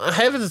one,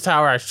 Heaven's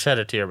Tower, I shed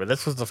a tear. But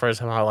this was the first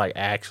time I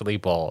actually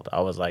bawled.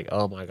 I was like,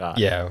 oh my God.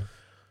 Yeah.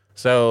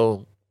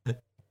 So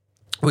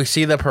we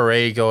see the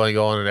parade going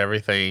on and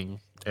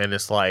everything. And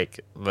it's like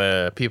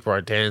the people are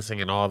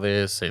dancing and all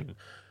this. And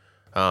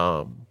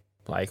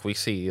we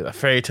see the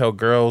Fairy Tail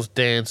girls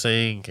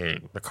dancing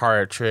and the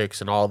card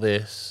tricks and all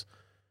this.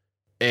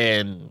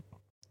 And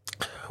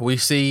we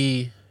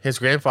see his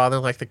grandfather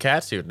in the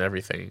cat suit and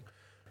everything.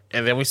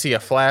 And then we see a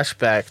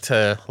flashback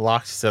to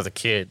Loxus as a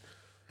kid.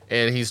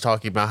 And he's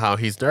talking about how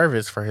he's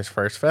nervous for his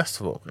first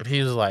festival. And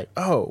he was like,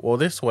 oh, well,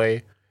 this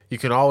way you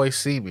can always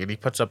see me. And he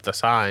puts up the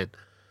sign.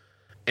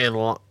 And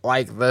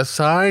the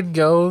sign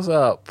goes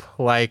up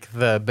like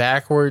the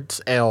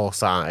backwards L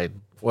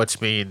sign, which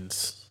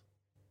means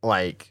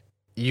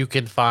you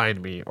can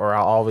find me, or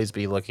I'll always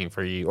be looking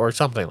for you, or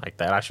something like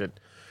that. I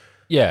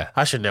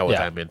should know what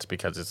that means,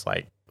 because it's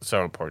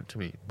so important to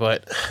me.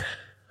 But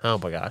oh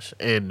my gosh.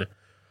 And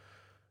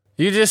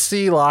you just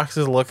see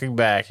Loxus looking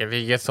back, and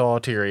he gets all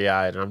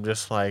teary-eyed, and I'm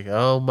just like,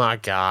 oh my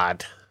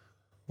God.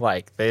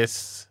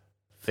 This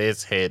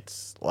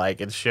hits.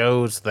 It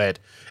shows that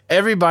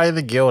everybody in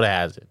the guild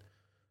has it.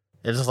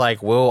 It's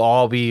we'll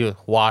all be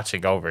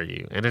watching over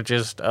you. And it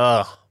just,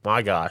 oh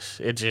my gosh.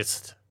 It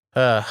just,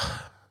 God,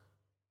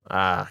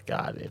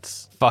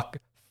 it's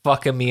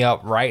fucking me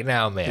up right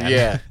now, man.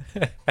 Yeah.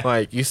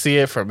 You see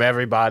it from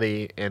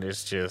everybody, and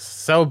it's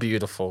just so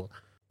beautiful.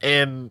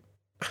 And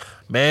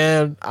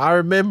man, I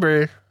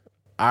remember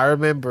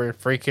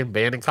freaking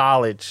being in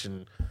college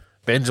and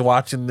binge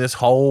watching this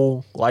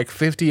whole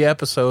 50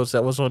 episodes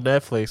that was on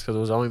Netflix, because it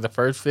was only the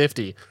first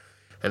 50.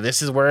 And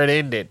this is where it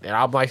ended. And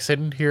I'm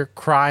sitting here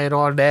crying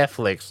on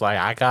Netflix.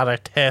 I got a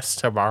test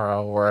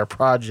tomorrow or a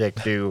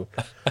project due.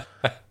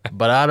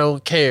 But I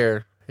don't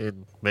care.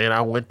 And man,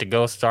 I went to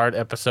go start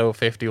episode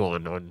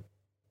 51 on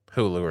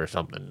Hulu or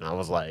something. I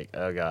was like,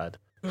 oh God.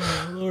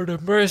 Lord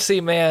of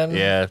mercy, man.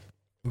 Yeah.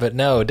 But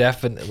no,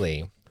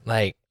 definitely.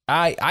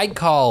 I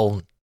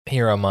call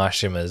Hiro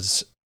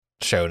Mashima's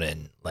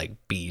shonen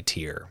B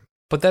tier.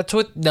 But that's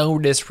with no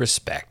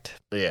disrespect.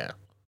 Yeah.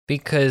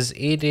 Because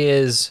it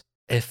is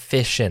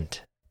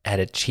efficient at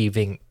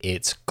achieving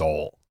its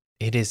goal.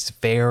 It is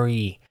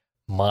very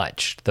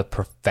much the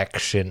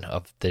perfection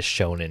of the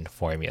shonen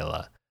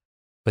formula.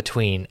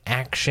 Between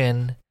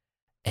action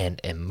and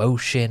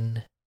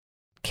emotion,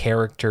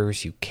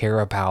 characters you care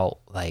about,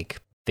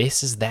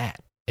 this is that.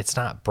 It's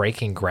not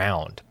breaking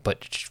ground,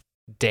 but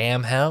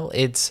damn hell,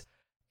 it's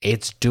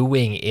it's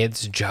doing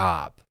its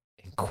job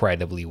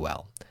incredibly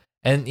well.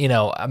 And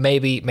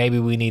maybe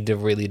we need to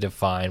really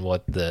define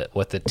what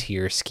the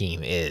tier scheme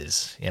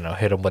is.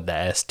 Hit them with the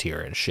S tier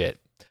and shit.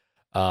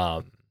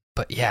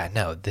 But yeah,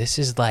 no, this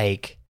is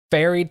like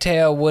Fairy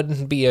Tail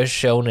wouldn't be a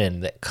shonen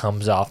that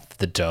comes off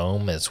the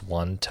dome as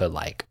one to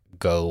like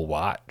go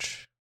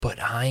watch. But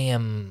I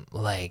am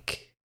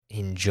like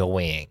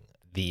enjoying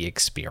the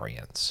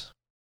experience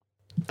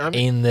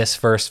in this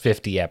first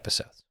 50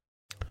 episodes.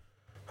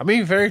 I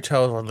mean, Fairy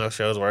Tail is one of those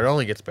shows where it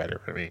only gets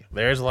better for me.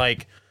 There's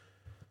like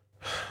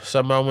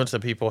some moments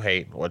that people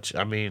hate, which,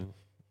 I mean,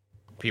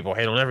 people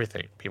hate on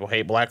everything. People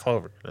hate Black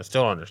Clover. I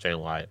still don't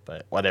understand why,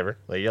 but whatever.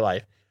 Live your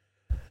life.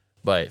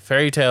 But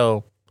Fairy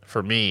Tail,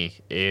 for me,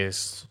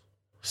 is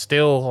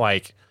still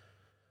like,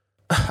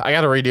 I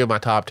got to redo my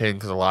top 10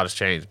 because a lot has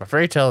changed. But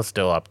Fairy Tail is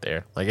still up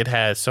there. Like, it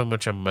has so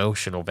much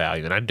emotional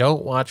value. And I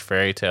don't watch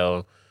Fairy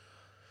Tail.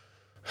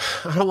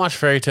 I don't watch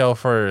Fairy Tail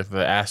for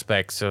the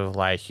aspects of,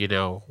 like,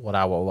 what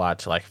I will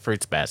watch, like,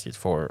 Fruits Basket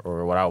for,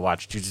 or what I will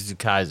watch Jujutsu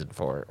Kaisen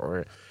for,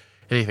 or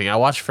anything. I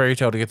watch Fairy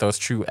Tail to get those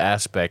true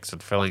aspects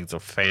and feelings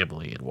of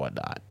family and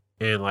whatnot,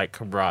 and like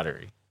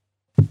camaraderie.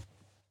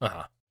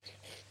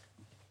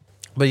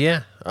 But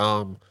yeah,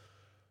 and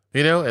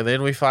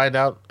then we find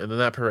out in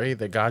that parade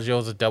that Gajio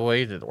is a double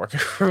agent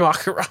working for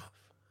Makarov.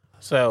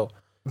 So,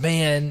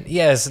 man,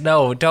 yes,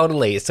 no,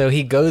 totally. So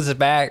he goes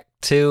back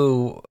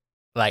to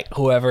like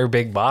whoever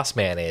Big Boss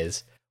Man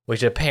is,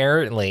 which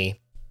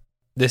apparently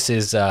this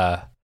is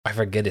I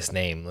forget his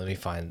name. Let me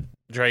find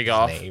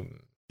Dragoff. His name.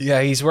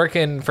 Yeah, he's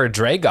working for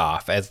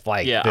Dragoff as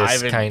like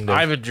this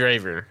Ivan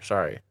Draver.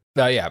 Sorry.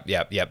 Oh, yeah.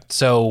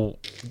 So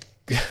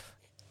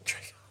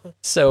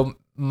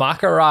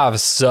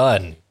Makarov's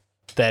son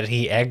that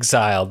he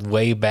exiled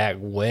way back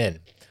when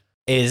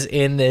is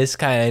in this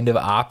kind of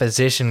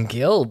opposition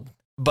guild,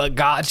 but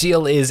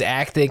Gajil is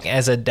acting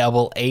as a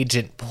double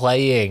agent,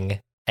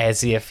 playing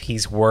as if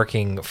he's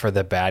working for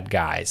the bad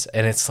guys.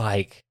 And it's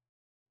like,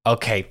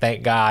 okay,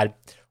 thank God.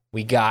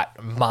 We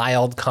got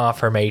mild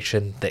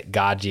confirmation that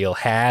Gajil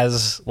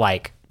has,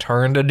 like,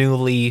 turned a new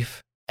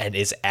leaf and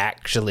is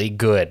actually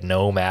good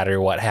no matter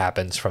what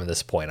happens from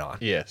this point on.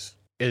 Yes,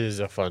 it is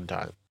a fun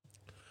time.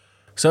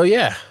 So,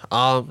 yeah,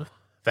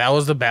 that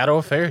was the Battle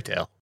of Fairy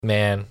Tail.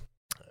 Man,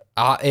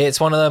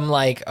 it's one of them,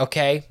 like,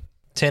 okay,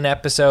 10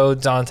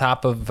 episodes on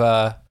top of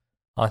the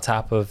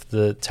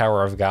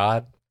Tower of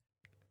God.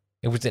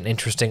 It was an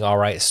interesting, all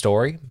right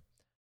story.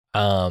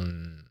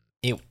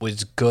 It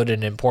was good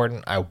and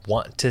important. I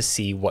want to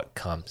see what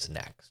comes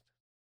next,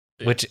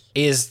 which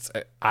is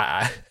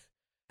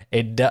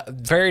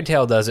Fairy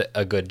Tail does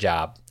a good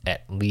job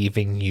at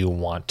leaving you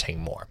wanting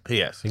more.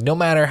 Yes. No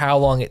matter how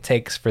long it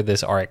takes for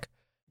this arc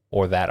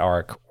or that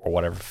arc or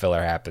whatever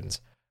filler happens,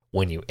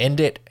 when you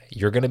end it,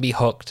 you're going to be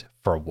hooked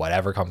for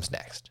whatever comes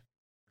next.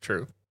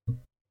 True.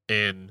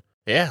 And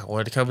yeah,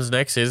 what comes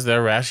next is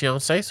the Ration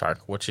Sace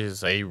arc, which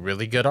is a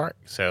really good arc.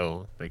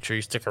 So make sure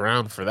you stick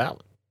around for that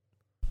one.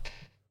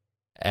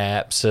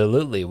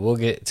 Absolutely. We'll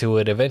get to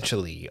it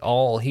eventually,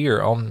 all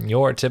here on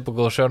Your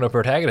Typical Shonen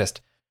Protagonist.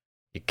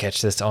 You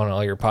catch this on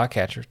all your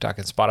podcatchers,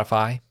 talking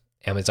Spotify,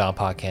 Amazon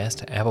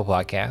Podcast, Apple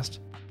Podcast,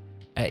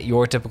 at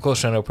Your Typical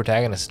Shonen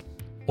Protagonist,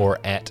 or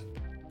at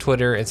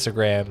Twitter,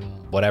 Instagram,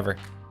 whatever,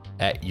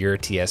 at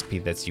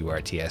YTSP. That's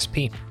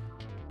YTSP.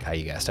 How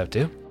you guys stuff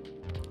too?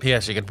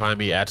 Yes, you can find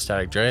me at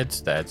Static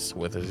Dreads, that's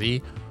with a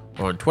Z,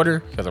 on Twitter,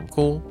 because I'm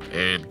cool,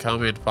 and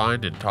come and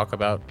find and talk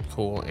about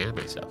cool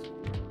anime stuff.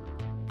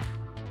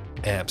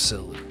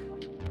 Absolutely.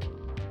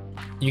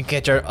 You can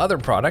catch our other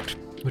product,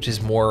 which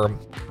is more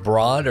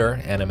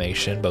broader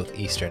animation, both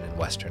Eastern and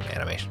Western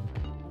animation,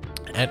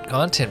 at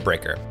Content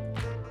Breaker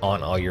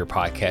on all your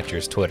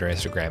podcatchers, Twitter,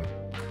 Instagram,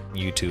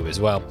 YouTube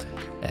as well,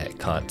 at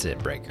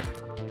Content Breaker.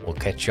 We'll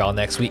catch y'all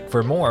next week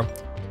for more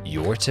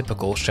Your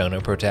Typical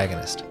Shonen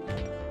Protagonist.